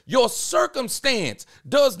what? Your circumstance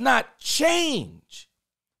does not change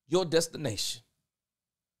your destination.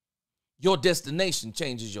 Your destination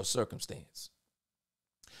changes your circumstance.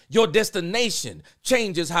 Your destination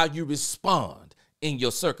changes how you respond in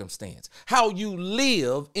your circumstance, how you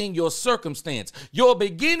live in your circumstance. Your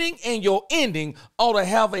beginning and your ending ought to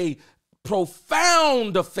have a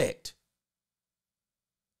profound effect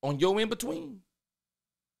on your in-between.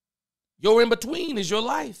 Your in-between is your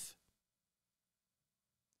life.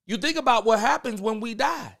 You think about what happens when we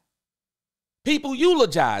die. People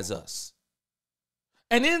eulogize us.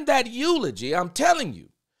 And in that eulogy, I'm telling you,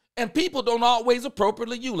 and people don't always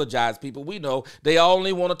appropriately eulogize people. We know they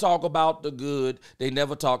only want to talk about the good. They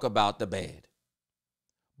never talk about the bad.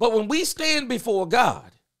 But when we stand before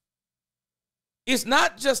God, it's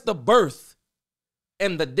not just the birth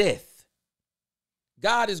and the death.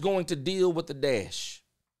 God is going to deal with the dash.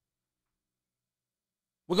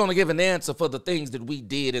 We're going to give an answer for the things that we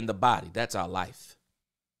did in the body. That's our life.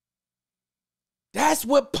 That's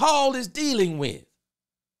what Paul is dealing with.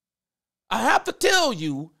 I have to tell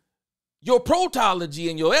you your protology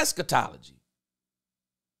and your eschatology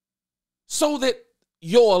so that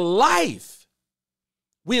your life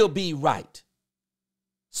will be right.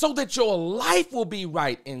 So that your life will be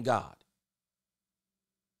right in God.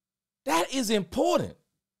 That is important.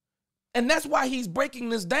 And that's why he's breaking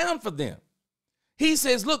this down for them. He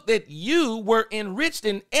says, look, that you were enriched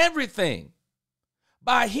in everything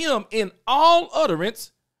by him in all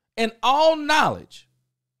utterance and all knowledge,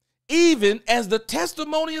 even as the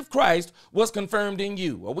testimony of Christ was confirmed in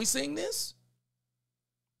you. Are we seeing this?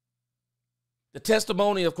 The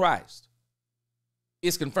testimony of Christ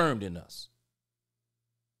is confirmed in us.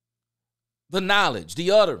 The knowledge,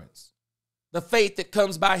 the utterance, the faith that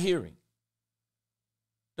comes by hearing,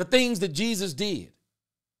 the things that Jesus did,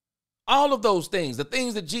 all of those things, the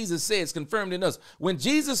things that Jesus said is confirmed in us. When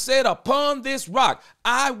Jesus said, upon this rock,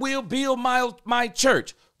 I will build my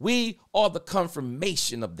church, we are the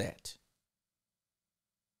confirmation of that.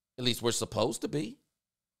 At least we're supposed to be.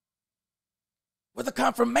 We're the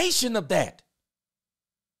confirmation of that.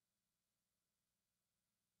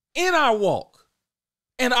 In our walk.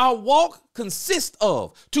 And our walk consists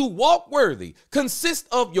of, to walk worthy, consists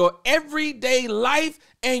of your everyday life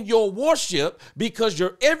and your worship, because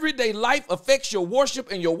your everyday life affects your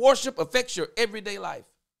worship and your worship affects your everyday life.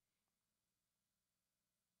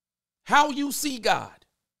 How you see God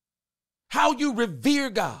How you revere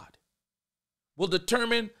God will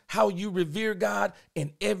determine how you revere God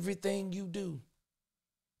in everything you do.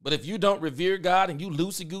 But if you don't revere God and you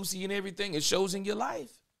loosey-goosey in everything, it shows in your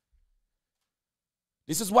life.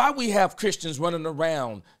 This is why we have Christians running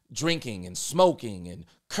around drinking and smoking and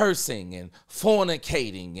cursing and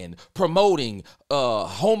fornicating and promoting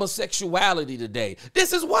homosexuality today.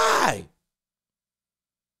 This is why.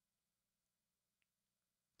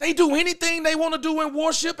 They do anything they want to do in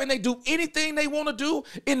worship, and they do anything they want to do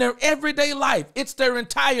in their everyday life. It's their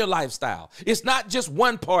entire lifestyle. It's not just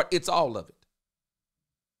one part, it's all of it.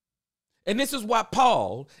 And this is why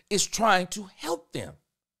Paul is trying to help them.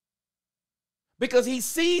 Because he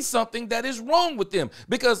sees something that is wrong with them.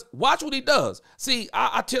 Because watch what he does. See,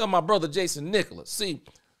 I tell my brother Jason Nicholas, see,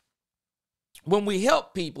 when we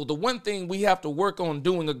help people, the one thing we have to work on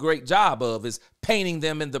doing a great job of is painting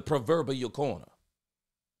them in the proverbial corner.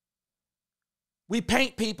 We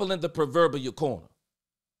paint people in the proverbial corner.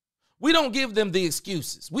 We don't give them the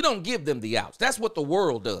excuses. We don't give them the outs. That's what the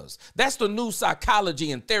world does. That's the new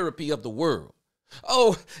psychology and therapy of the world.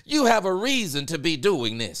 Oh, you have a reason to be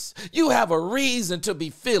doing this. You have a reason to be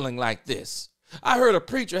feeling like this. I heard a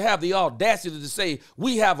preacher have the audacity to say,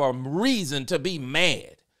 we have a reason to be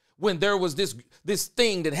mad, when there was this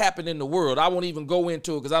thing that happened in the world. I won't even go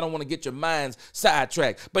into it because I don't want to get your minds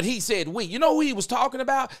sidetracked. But he said we. You know who he was talking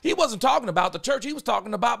about? He wasn't talking about the church. He was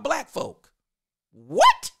talking about black folk.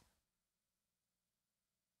 What?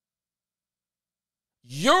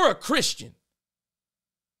 You're a Christian,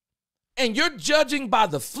 and you're judging by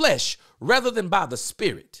the flesh rather than by the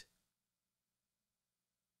spirit.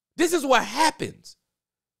 This is what happens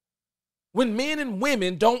when men and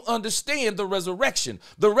women don't understand the resurrection.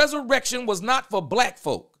 The resurrection was not for black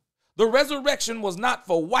folk. The resurrection was not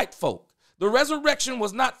for white folk. The resurrection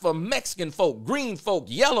was not for Mexican folk, green folk,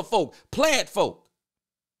 yellow folk, plant folk.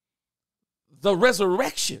 The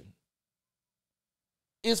resurrection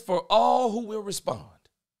is for all who will respond.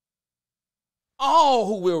 All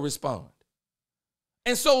who will respond.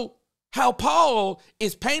 And so how Paul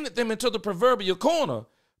is painting them into the proverbial corner,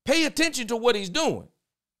 pay attention to what he's doing.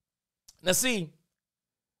 Now see,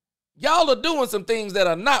 y'all are doing some things that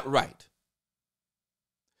are not right,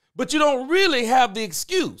 but you don't really have the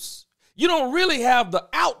excuse. You don't really have the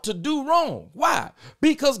out to do wrong. Why?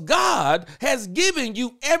 Because God has given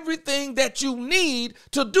you everything that you need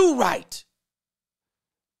to do right.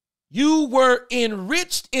 You were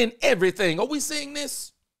enriched in everything. Are we seeing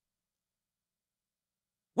this?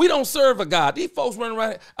 We don't serve a God. These folks running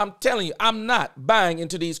around. I'm telling you, I'm not buying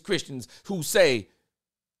into these Christians who say,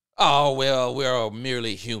 oh, well, we're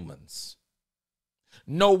merely humans.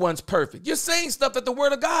 No one's perfect. You're saying stuff that the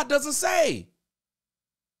word of God doesn't say.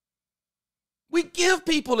 We give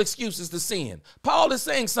people excuses to sin. Paul is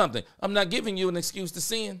saying something. I'm not giving you an excuse to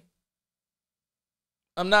sin.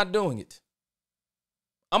 I'm not doing it.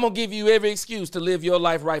 I'm going to give you every excuse to live your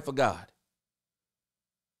life right for God.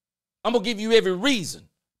 I'm going to give you every reason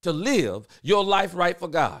to live your life right for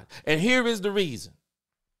God. And here is the reason.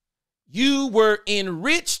 You were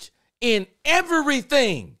enriched in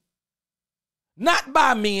everything, not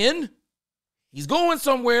by men. He's going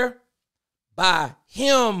somewhere. By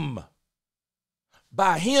him.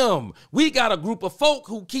 By him. We got a group of folk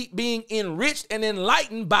who keep being enriched and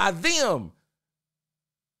enlightened by them.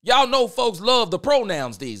 Y'all know folks love the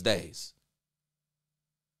pronouns these days.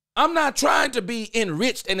 I'm not trying to be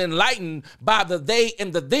enriched and enlightened by the they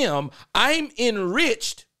and the them. I'm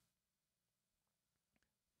enriched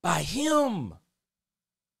by him.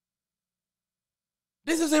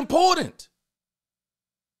 This is important.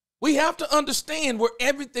 We have to understand where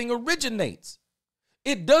everything originates.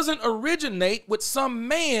 It doesn't originate with some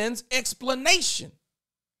man's explanation.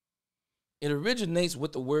 It originates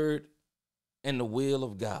with the word and the will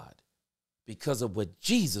of God because of what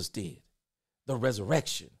Jesus did, the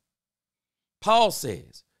resurrection. Paul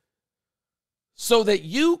says, so that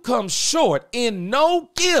you come short in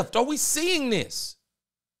no gift. Are we seeing this?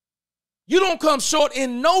 You don't come short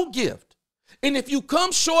in no gift. And if you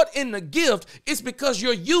come short in the gift, it's because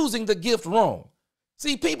you're using the gift wrong.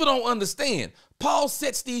 See, people don't understand. Paul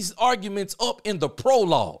sets these arguments up in the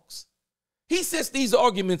prologues. He sets these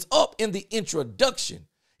arguments up in the introduction.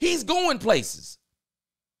 He's going places.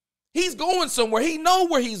 He's going somewhere. He knows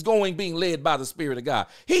where he's going, being led by the Spirit of God.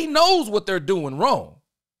 He knows what they're doing wrong,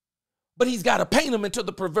 but he's got to paint them into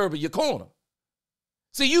the proverbial corner.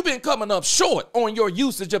 See, you've been coming up short on your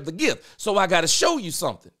usage of the gift, so I got to show you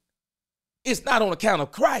something. It's not on account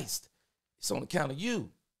of Christ. It's on account of you.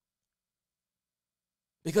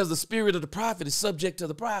 Because the spirit of the prophet is subject to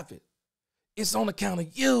the prophet. It's on account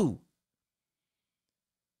of you.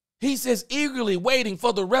 He says, eagerly waiting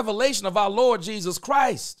for the revelation of our Lord Jesus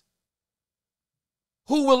Christ,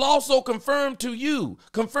 who will also confirm you,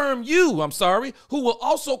 who will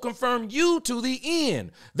also confirm you to the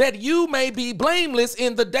end, that you may be blameless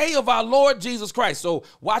in the day of our Lord Jesus Christ. So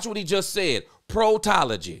watch what he just said.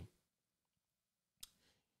 Protology.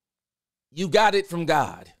 You got it from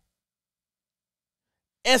God.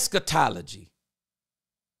 Eschatology.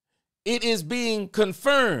 It is being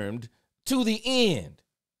confirmed to the end.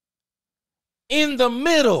 In the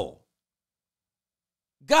middle.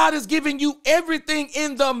 God is giving you everything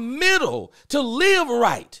in the middle to live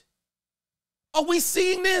right. Are we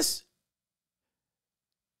seeing this?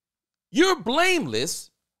 You're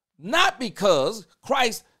blameless, not because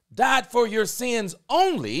Christ died for your sins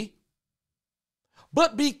only,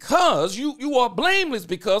 but because you are blameless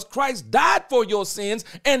because Christ died for your sins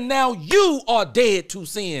and now you are dead to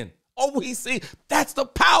sin. Oh, we see that's the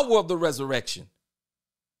power of the resurrection.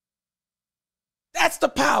 That's the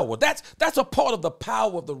power. That's a part of the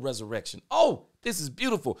power of the resurrection. Oh, this is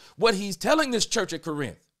beautiful. What he's telling this church at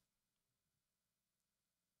Corinth.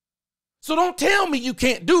 So don't tell me you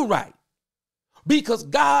can't do right, because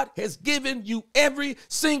God has given you every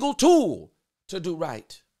single tool to do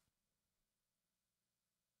right.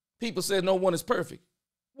 People say no one is perfect.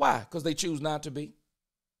 Why? Because they choose not to be.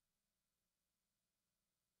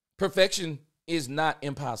 Perfection is not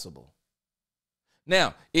impossible.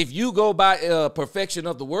 Now, if you go by perfection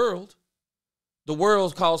of the world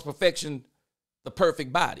calls perfection the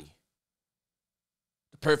perfect body,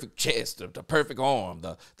 the perfect chest, the perfect arm,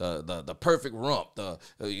 the perfect rump,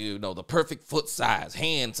 the perfect foot size,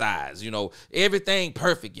 hand size, everything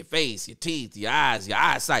perfect, your face, your teeth, your eyes, your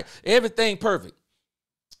eyesight, everything perfect.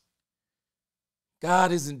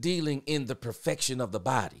 God isn't dealing in the perfection of the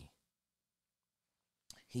body.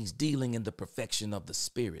 He's dealing in the perfection of the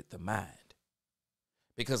spirit, the mind.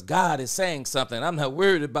 Because God is saying something. I'm not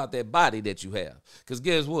worried about that body that you have. Because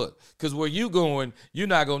guess what? Because where you going, you're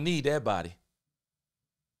not going to need that body.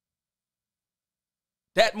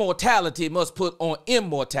 That mortality must put on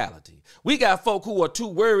immortality. We got folk who are too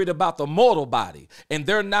worried about the mortal body, and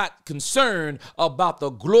they're not concerned about the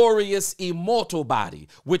glorious immortal body,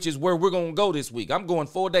 which is where we're going to go this week. I'm going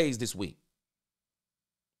 4 days this week.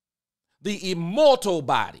 The immortal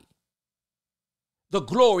body, the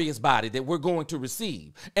glorious body that we're going to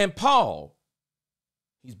receive. And Paul,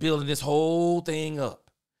 he's building this whole thing up.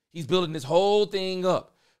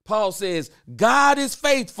 Paul says, God is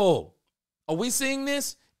faithful. Are we seeing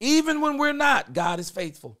this? Even when we're not, God is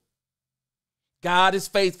faithful. God is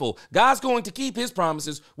faithful. God's going to keep his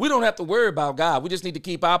promises. We don't have to worry about God. We just need to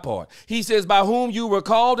keep our part. He says, by whom you were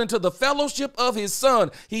called into the fellowship of his son.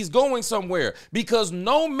 He's going somewhere, because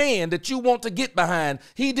no man that you want to get behind,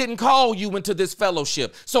 he didn't call you into this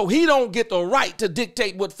fellowship. So he don't get the right to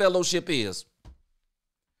dictate what fellowship is.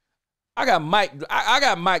 I got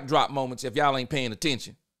mic drop moments if y'all ain't paying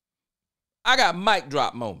attention. I got mic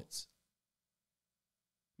drop moments.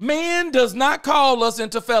 Man does not call us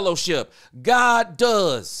into fellowship. God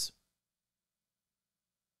does.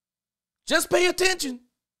 Just pay attention.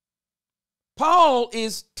 Paul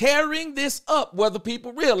is tearing this up, whether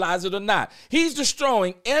people realize it or not. He's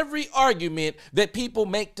destroying every argument that people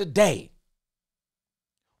make today.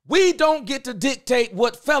 We don't get to dictate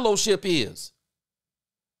what fellowship is.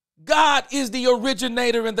 God is the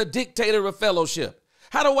originator and the dictator of fellowship.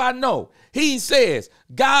 How do I know? He says,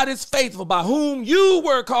 God is faithful, by whom you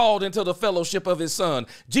were called into the fellowship of his son,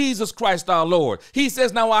 Jesus Christ our Lord. He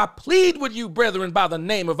says, now I plead with you, brethren, by the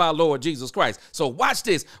name of our Lord Jesus Christ. So watch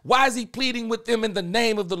this. Why is he pleading with them in the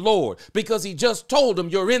name of the Lord? Because he just told them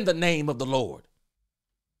you're in the name of the Lord.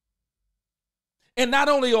 And not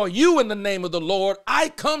only are you in the name of the Lord, I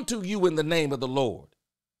come to you in the name of the Lord.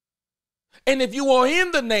 And if you are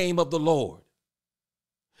in the name of the Lord,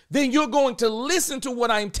 then you're going to listen to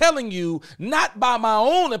what I'm telling you, not by my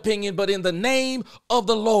own opinion, but in the name of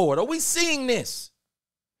the Lord. Are we seeing this?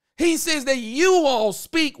 He says that you all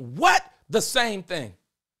speak what? The same thing.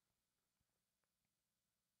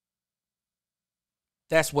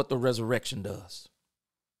 That's what the resurrection does.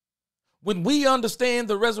 When we understand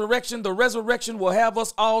the resurrection will have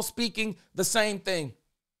us all speaking the same thing.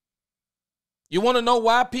 You want to know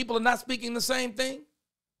why people are not speaking the same thing?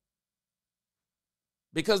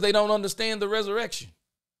 Because they don't understand the resurrection.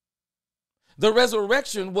 The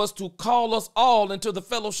resurrection was to call us all into the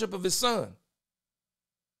fellowship of his son.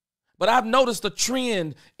 But I've noticed a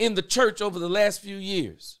trend in the church over the last few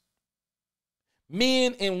years.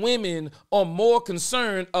 Men and women are more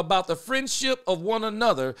concerned about the friendship of one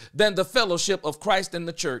another than the fellowship of Christ and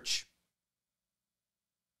the church.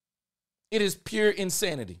 It is pure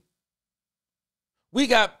insanity. We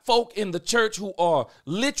got folk in the church who are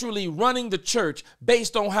literally running the church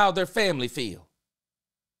based on how their family feel.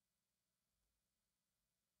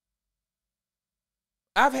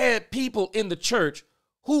 I've had people in the church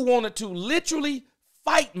who wanted to literally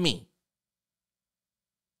fight me.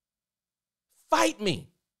 Fight me.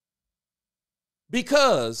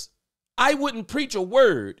 Because I wouldn't preach a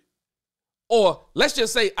word, or let's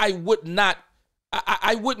just say I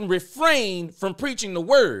wouldn't refrain from preaching the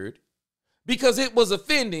word because it was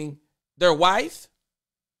offending their wife.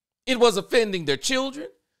 It was offending their children.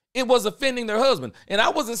 It was offending their husband. And I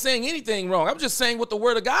wasn't saying anything wrong. I'm just saying what the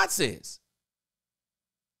word of God says.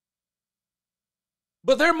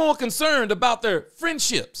 But they're more concerned about their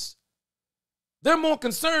friendships. They're more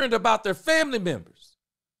concerned about their family members.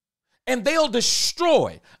 And they'll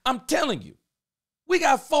destroy. I'm telling you, we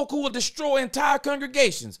got folk who will destroy entire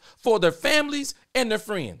congregations for their families and their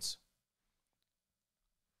friends.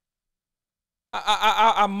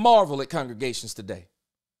 I marvel at congregations today.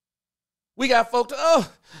 We got folk,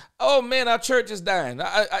 oh man, our church is dying.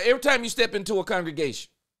 Every time you step into a congregation,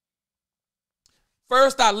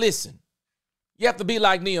 first I listen. You have to be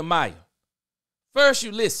like Nehemiah. First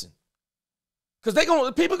you listen. Because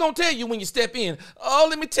people going to tell you when you step in, oh,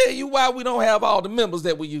 let me tell you why we don't have all the members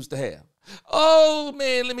that we used to have. Oh,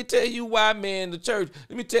 man, let me tell you why, man, the church.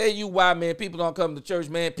 Let me tell you why, man, people don't come to church,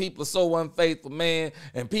 man. People are so unfaithful, man,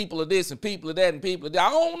 and people are this and people are that and people are that. I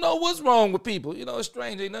don't know what's wrong with people. You know, it's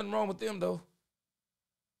strange. Ain't nothing wrong with them, though.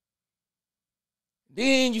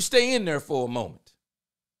 Then you stay in there for a moment.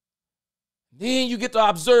 Then you get to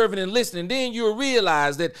observing and listening. Then you'll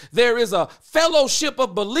realize that there is a fellowship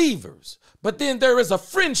of believers, but then there is a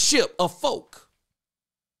friendship of folk.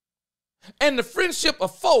 And the friendship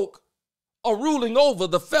of folk are ruling over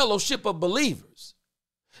the fellowship of believers.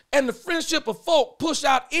 And the friendship of folk push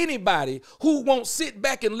out anybody who won't sit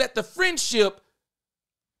back and let the friendship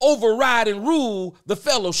override and rule the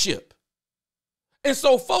fellowship. And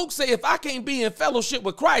so folks say, if I can't be in fellowship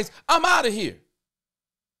with Christ, I'm out of here.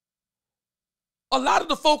 A lot of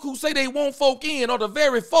the folk who say they want folk in are the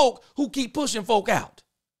very folk who keep pushing folk out.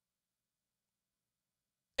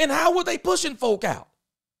 And how are they pushing folk out?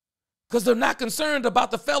 Because they're not concerned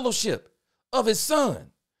about the fellowship of his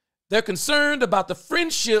son. They're concerned about the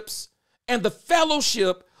friendships and the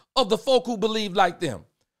fellowship of the folk who believe like them.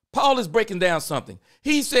 Paul is breaking down something.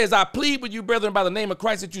 He says, I plead with you, brethren, by the name of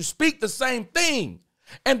Christ, that you speak the same thing,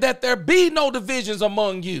 and that there be no divisions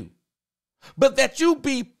among you, but that you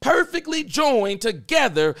be perfectly joined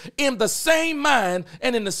together in the same mind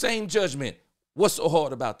and in the same judgment. What's so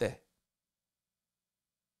hard about that?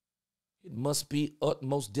 It must be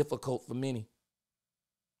utmost difficult for many.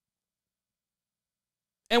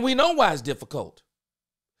 And we know why it's difficult.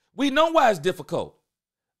 We know why it's difficult.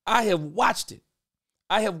 I have watched it.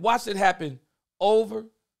 I have watched it happen over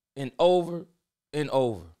and over and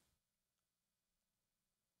over.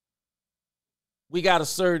 We got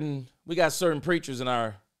certain preachers in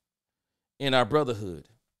our brotherhood.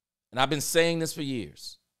 And I've been saying this for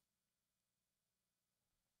years.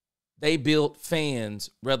 They built fans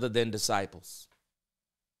rather than disciples.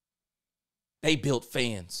 They built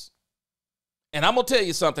fans. And I'm going to tell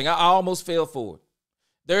you something. I almost fell for it.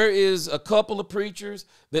 There is a couple of preachers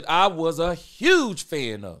that I was a huge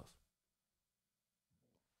fan of.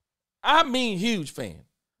 I mean, huge fan.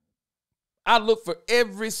 I look for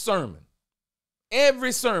every sermon.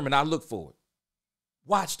 Every sermon, I look for it.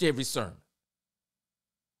 Watched every sermon.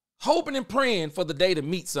 Hoping and praying for the day to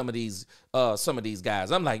meet some of these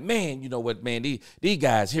guys. I'm like, man, you know what, man? These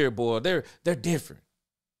guys here, boy, they're different.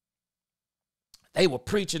 They were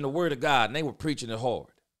preaching the word of God, and they were preaching it hard.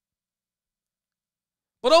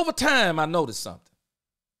 But over time, I noticed something.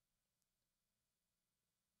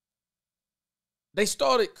 They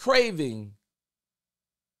started craving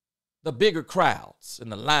the bigger crowds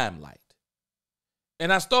and the limelight.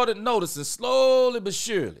 And I started noticing slowly but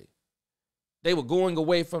surely, they were going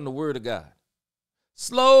away from the word of God.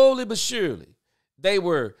 Slowly but surely, they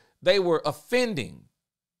were offending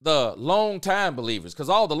the long-time believers, because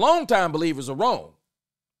all the long-time believers are wrong.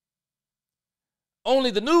 Only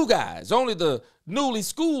the new guys, only the newly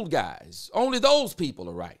schooled guys, only those people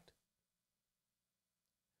are right.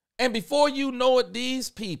 And before you know it, these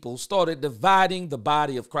people started dividing the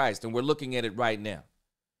body of Christ, and we're looking at it right now.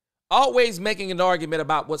 Always making an argument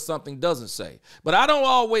about what something doesn't say. But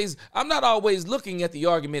I'm not always looking at the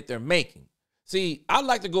argument they're making. See, I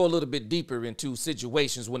like to go a little bit deeper into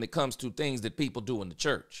situations when it comes to things that people do in the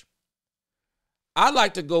church. I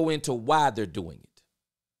like to go into why they're doing it.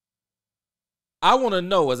 I want to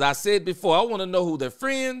know, as I said before, I want to know who their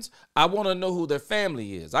friends, I want to know who their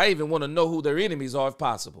family is. I even want to know who their enemies are if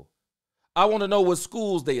possible. I want to know what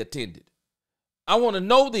schools they attended. I want to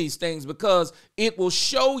know these things because it will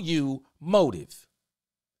show you motive.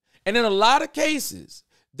 And in a lot of cases,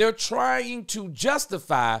 they're trying to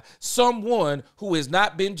justify someone who has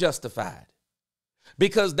not been justified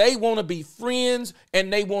because they want to be friends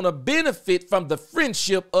and they want to benefit from the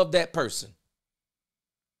friendship of that person.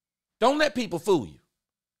 Don't let people fool you.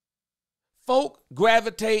 Folk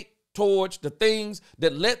gravitate towards the things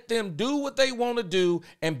that let them do what they want to do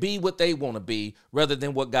and be what they want to be rather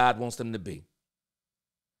than what God wants them to be.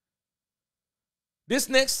 This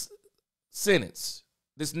next sentence,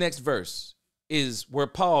 this next verse is where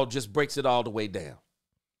Paul just breaks it all the way down.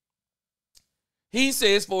 He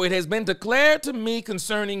says, "For it has been declared to me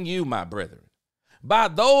concerning you, my brethren, by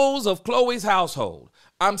those of Chloe's household."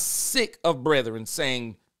 I'm sick of brethren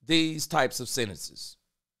saying these types of sentences.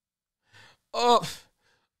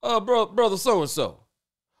 Brother so-and-so,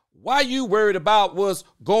 why you worried about what's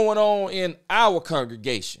going on in our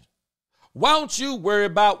congregation? Why don't you worry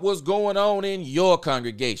about what's going on in your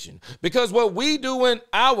congregation? Because what we do in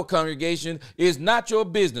our congregation is not your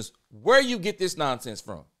business. Where you get this nonsense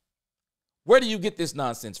from? Where do you get this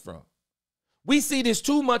nonsense from? We see this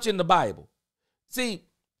too much in the Bible. See,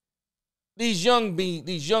 these young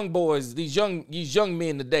boys, these young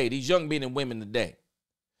men today, these young men and women today,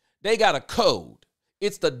 they got a code.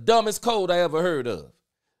 It's the dumbest code I ever heard of.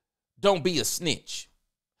 Don't be a snitch.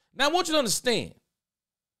 Now, I want you to understand,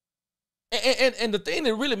 and the thing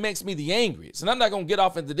that really makes me the angriest, and I'm not going to get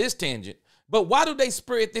off into this tangent, but why do they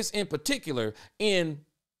spread this in particular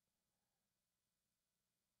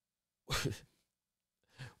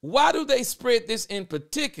why do they spread this in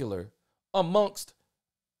particular amongst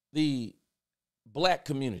the black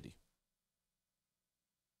community?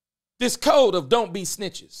 This code of don't be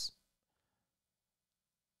snitches.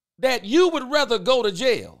 That you would rather go to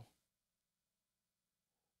jail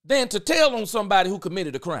than to tell on somebody who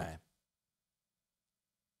committed a crime.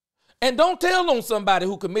 And don't tell on somebody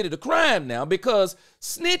who committed a crime now, because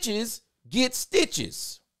snitches get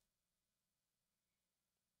stitches.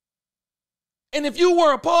 And if you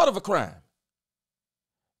were a part of a crime,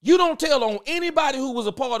 you don't tell on anybody who was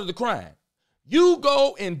a part of the crime. You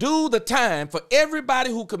go and do the time for everybody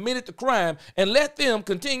who committed the crime and let them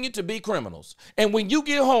continue to be criminals. And when you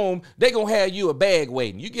get home, they're going to have you a bag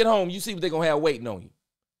waiting. You get home, you see what they're going to have waiting on you.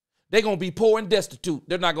 They're going to be poor and destitute.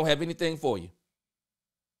 They're not going to have anything for you.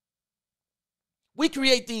 We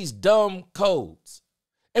create these dumb codes.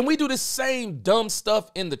 And we do the same dumb stuff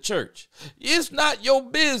in the church. It's not your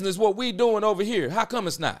business what we doing over here. How come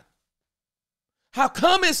it's not? How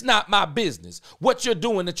come it's not my business what you're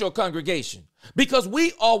doing at your congregation? Because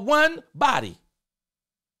we are one body.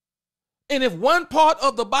 And if one part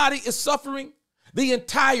of the body is suffering, the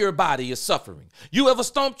entire body is suffering. You ever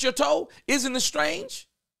stomped your toe? Isn't it strange?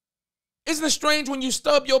 Isn't it strange when you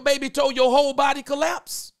stub your baby toe, your whole body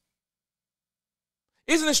collapse?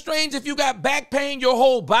 Isn't it strange if you got back pain, your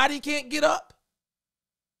whole body can't get up?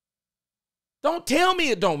 Don't tell me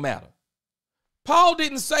it don't matter. Paul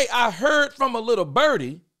didn't say, I heard from a little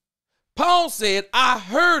birdie. Paul said, I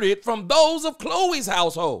heard it from those of Chloe's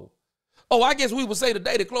household. Oh, I guess we would say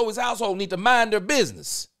today that Chloe's household need to mind their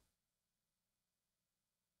business.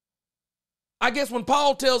 I guess when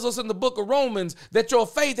Paul tells us in the book of Romans that your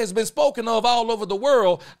faith has been spoken of all over the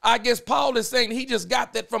world, I guess Paul is saying he just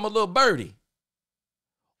got that from a little birdie.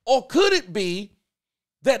 Or could it be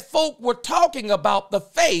that folk were talking about the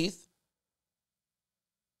faith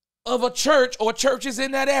of a church or churches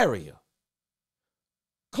in that area?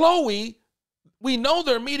 Chloe, we know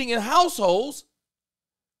they're meeting in households,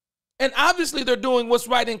 and obviously they're doing what's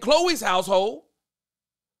right in Chloe's household.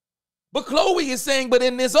 But Chloe is saying, but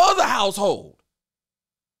in this other household,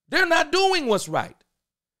 they're not doing what's right.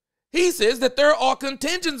 He says that there are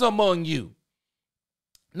contentions among you.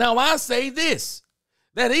 Now I say this,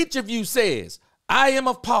 that each of you says, I am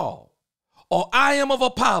of Paul, or I am of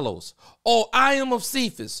Apollos, or I am of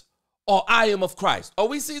Cephas, or I am of Christ. Oh,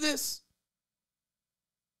 we see this?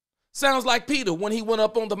 Sounds like Peter when he went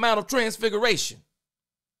up on the Mount of Transfiguration.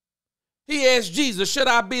 He asked Jesus, should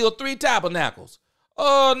I build 3 tabernacles?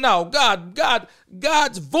 Oh, no,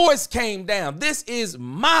 God's voice came down. This is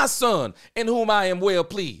my son in whom I am well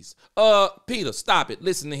pleased. Peter, stop it.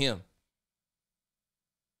 Listen to him.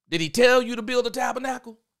 Did he tell you to build a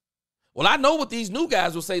tabernacle? Well, I know what these new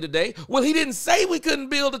guys will say today. Well, he didn't say we couldn't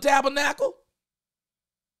build a tabernacle.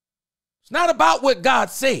 It's not about what God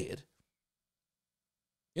said.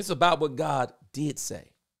 It's about what God did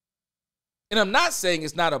say. And I'm not saying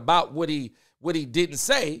it's not about what he didn't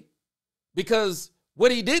say, because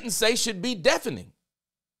what he didn't say should be deafening.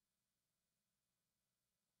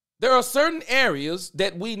 There are certain areas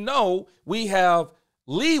that we know we have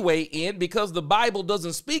leeway in because the Bible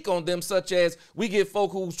doesn't speak on them, such as we get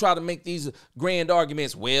folk who try to make these grand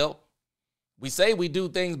arguments. Well, we say we do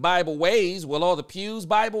things Bible ways. Well, are the pews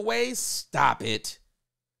Bible ways? Stop it.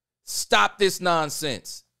 Stop this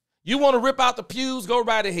nonsense. You want to rip out the pews? Go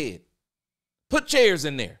right ahead. Put chairs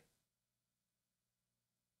in there.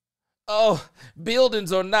 Oh,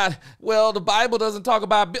 buildings are not. Well, the Bible doesn't talk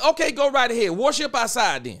about. Okay, go right ahead. Worship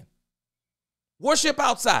outside then. Worship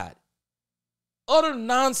outside. Utter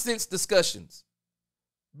nonsense discussions.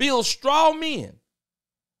 Build straw men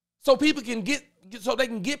so people can they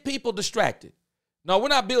can get people distracted. No, we're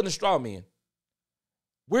not building straw men.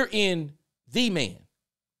 We're in the man.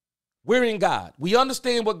 We're in God. We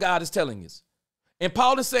understand what God is telling us. And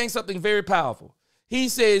Paul is saying something very powerful. He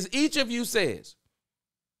says, each of you says,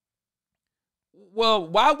 well,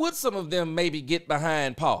 why would some of them maybe get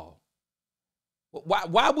behind Paul?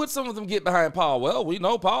 Why would some of them get behind Paul? Well, we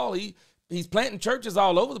know Paul, he's planting churches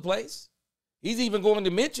all over the place. He's even going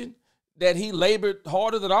to mention that he labored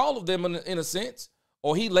harder than all of them in a sense,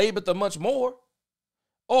 or he labored the much more.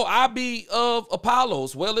 Oh, I be of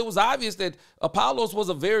Apollos. Well, it was obvious that Apollos was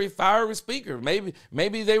a very fiery speaker.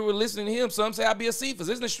 Maybe they were listening to him. Some say I be a Cephas.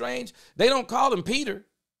 Isn't it strange? They don't call him Peter.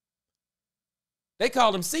 They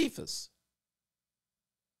call him Cephas.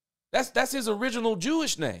 That's his original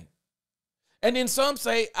Jewish name. And then some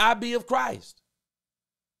say I be of Christ.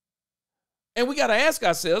 And we got to ask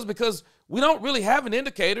ourselves, because we don't really have an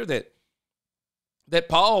indicator that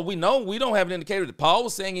Paul, we don't have an indicator that Paul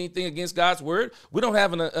was saying anything against God's word. We don't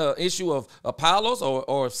have an issue of Apollos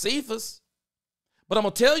or Cephas. But I'm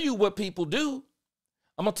going to tell you what people do.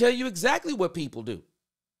 I'm going to tell you exactly what people do.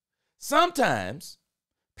 Sometimes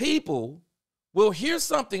people will hear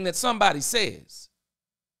something that somebody says,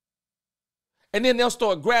 and then they'll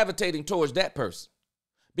start gravitating towards that person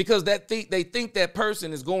because they think that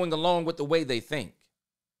person is going along with the way they think.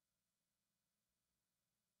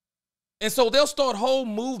 And so they'll start whole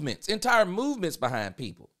movements, entire movements behind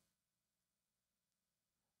people.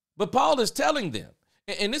 But Paul is telling them,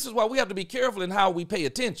 and this is why we have to be careful in how we pay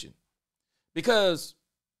attention, because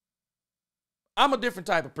I'm a different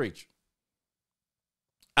type of preacher.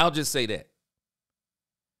 I'll just say that.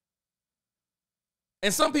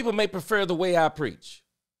 And some people may prefer the way I preach,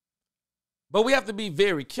 but we have to be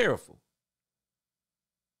very careful.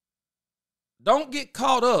 Don't get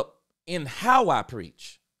caught up in how I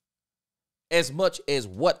preach as much as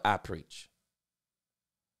what I preach.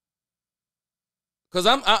 Because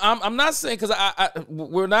I'm not saying, because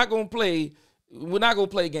we're not going to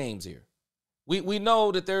play games here. We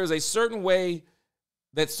know that there is a certain way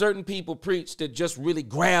that certain people preach that just really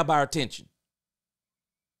grab our attention.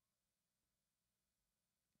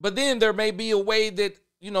 But then there may be a way that,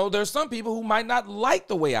 there's some people who might not like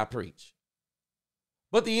the way I preach.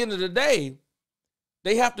 But at the end of the day,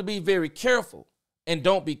 they have to be very careful and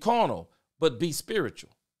don't be carnal, but be spiritual.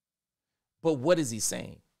 But what is he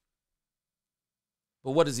saying?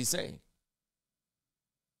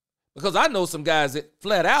 Because I know some guys that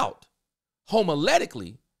flat out,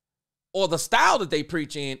 homiletically, or the style that they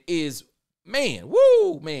preach in is, man.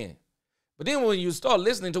 But then when you start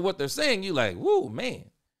listening to what they're saying, you're like, woo, man.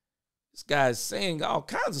 This guy's saying all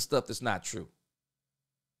kinds of stuff that's not true.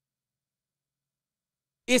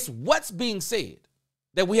 It's what's being said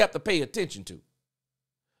that we have to pay attention to.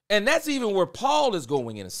 And that's even where Paul is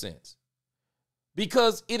going in a sense.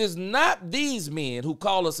 Because it is not these men who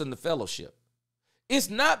call us in the fellowship. It's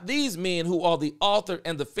not these men who are the author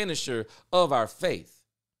and the finisher of our faith.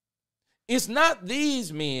 It's not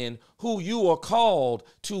these men who you are called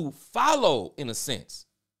to follow in a sense.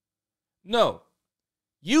 No.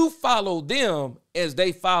 You follow them as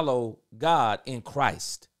they follow God in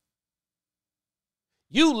Christ.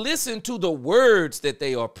 You listen to the words that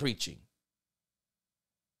they are preaching.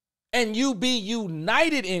 And you be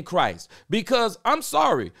united in Christ. Because, I'm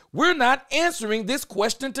sorry, we're not answering this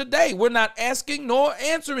question today. We're not asking nor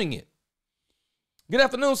answering it. Good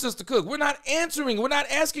afternoon, Sister Cook. We're not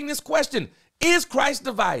asking this question. Is Christ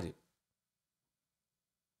divided?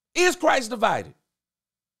 Is Christ divided?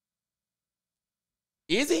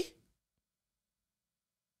 Is he?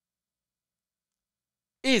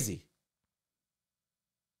 Is he?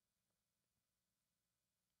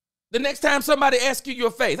 The next time somebody asks you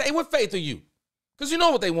your faith, hey, what faith are you? Because you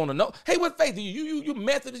know what they want to know. Hey, what faith are you? You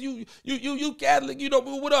Methodist, you Catholic,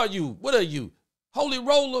 what are you? What are you? Holy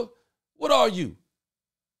Roller, what are you?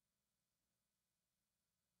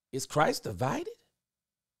 Is Christ divided?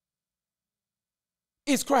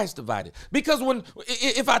 Is Christ divided? Because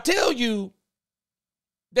if I tell you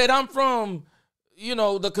that I'm from,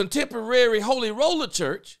 the contemporary Holy Roller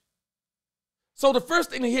Church, So the first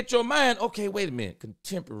thing to hit your mind, okay, wait a minute,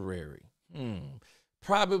 contemporary.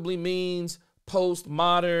 Probably means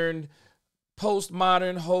postmodern,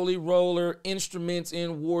 holy roller, instruments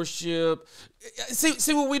in worship.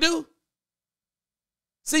 See what we do?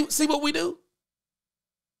 See what we do?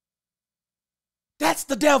 That's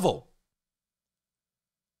the devil.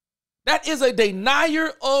 That is a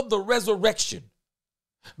denier of the resurrection.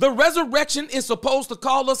 The resurrection is supposed to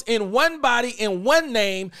call us in one body, in one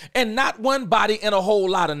name, and not one body and a whole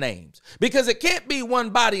lot of names. Because it can't be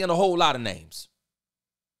one body and a whole lot of names.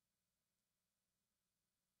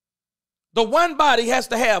 The one body has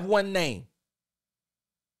to have one name.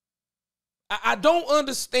 I don't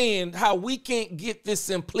understand how we can't get this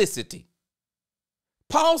simplicity.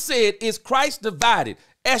 Paul said, is Christ divided?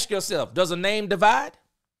 Ask yourself, does a name divide?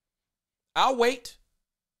 I'll wait.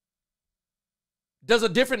 Does a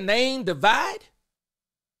different name divide?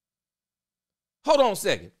 Hold on a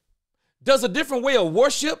second. Does a different way of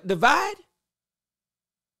worship divide?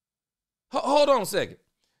 Hold on a second.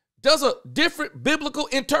 Does a different biblical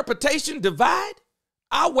interpretation divide?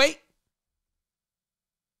 I'll wait.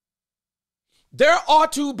 There are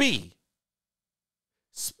to be,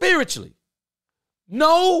 spiritually,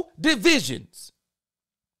 no divisions.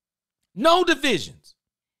 No divisions.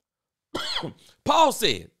 Paul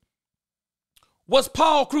said, was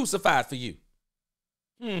Paul crucified for you?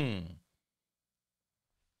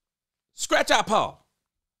 Scratch out Paul.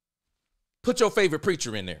 Put your favorite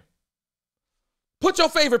preacher in there. Put your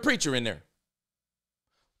favorite preacher in there.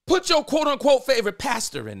 Put your quote unquote favorite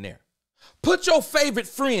pastor in there. Put your favorite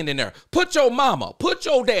friend in there. Put your mama, put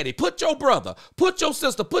your daddy, put your brother, put your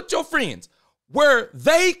sister, put your friends. Were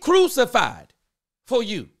they crucified for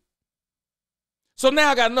you? So now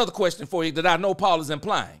I got another question for you that I know Paul is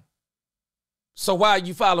implying. So why are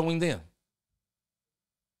you following them?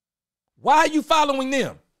 Why are you following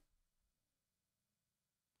them?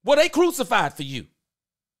 Were they crucified for you?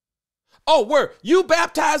 Oh, were you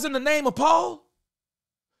baptized in the name of Paul?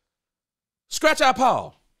 Scratch out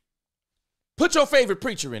Paul. Put your favorite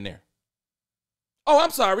preacher in there. Oh,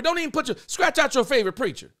 I'm sorry. Don't even scratch out your favorite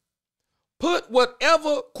preacher. Put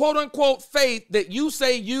whatever quote unquote faith that you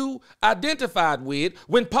say you identified with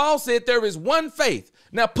when Paul said there is one faith.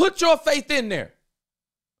 Now put your faith in there.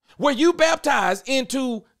 Were you baptized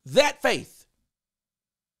into that faith?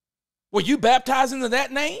 Were you baptized into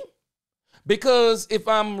that name? Because if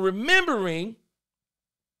I'm remembering,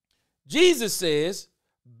 Jesus says,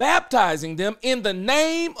 baptizing them in the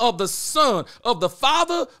name of the Son, of the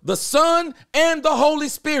Father, the Son, and the Holy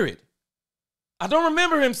Spirit. I don't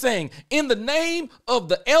remember him saying, in the name of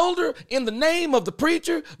the elder, in the name of the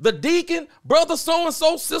preacher, the deacon, brother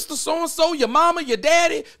so-and-so, sister so-and-so, your mama, your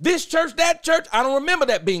daddy, this church, that church. I don't remember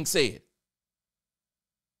that being said.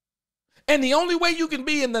 And the only way you can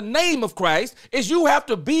be in the name of Christ is you have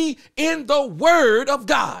to be in the Word of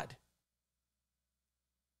God.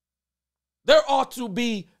 There ought to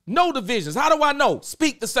be no divisions. How do I know?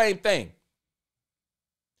 Speak the same thing.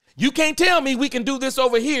 You can't tell me we can do this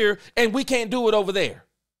over here and we can't do it over there.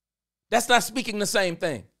 That's not speaking the same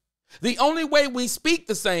thing. The only way we speak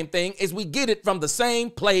the same thing is we get it from the same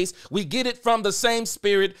place. We get it from the same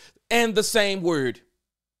spirit and the same word.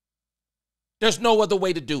 There's no other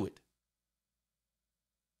way to do it.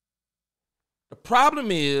 The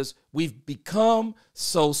problem is we've become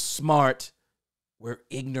so smart, we're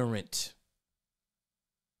ignorant.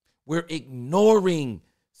 We're ignoring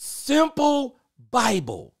simple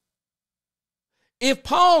Bible. If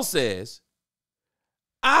Paul says,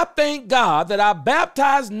 I thank God that I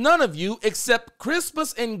baptized none of you except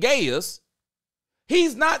Crispus and Gaius,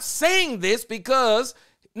 he's not saying this because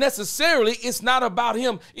necessarily it's not about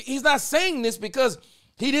him. He's not saying this because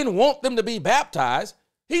he didn't want them to be baptized.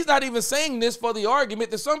 He's not even saying this for the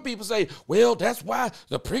argument that some people say, well, that's why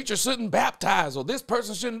the preacher shouldn't baptize or this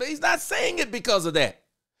person shouldn't. He's not saying it because of that.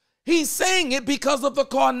 He's saying it because of the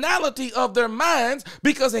carnality of their minds,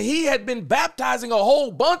 because if he had been baptizing a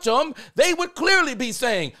whole bunch of them, they would clearly be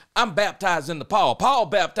saying, I'm baptized into Paul. Paul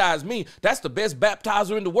baptized me. That's the best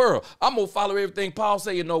baptizer in the world. I'm going to follow everything Paul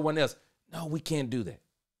say and no one else. No, we can't do that.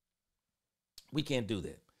 We can't do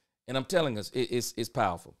that. And I'm telling us, it's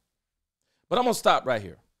powerful. But I'm going to stop right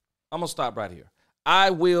here.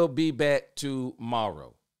 I will be back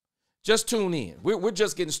tomorrow. Just tune in. We're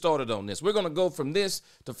just getting started on this. We're going to go from this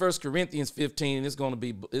to 1 Corinthians 15, and it's going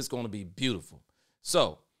to be beautiful.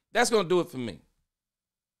 So that's going to do it for me.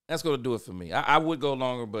 I would go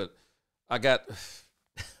longer, but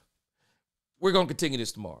we're going to continue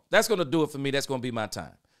this tomorrow. That's going to do it for me. That's going to be my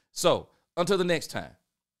time. So until the next time,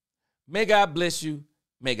 may God bless you.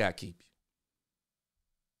 May God keep you.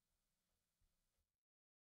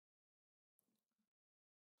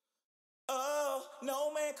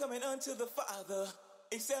 No man coming unto the Father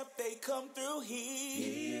except they come through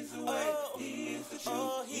He is the way, He is the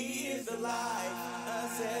truth, He is the life. I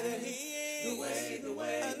said that He is the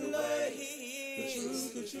way, I know that He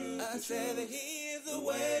is the truth. I said that He is the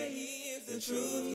way, He is the truth.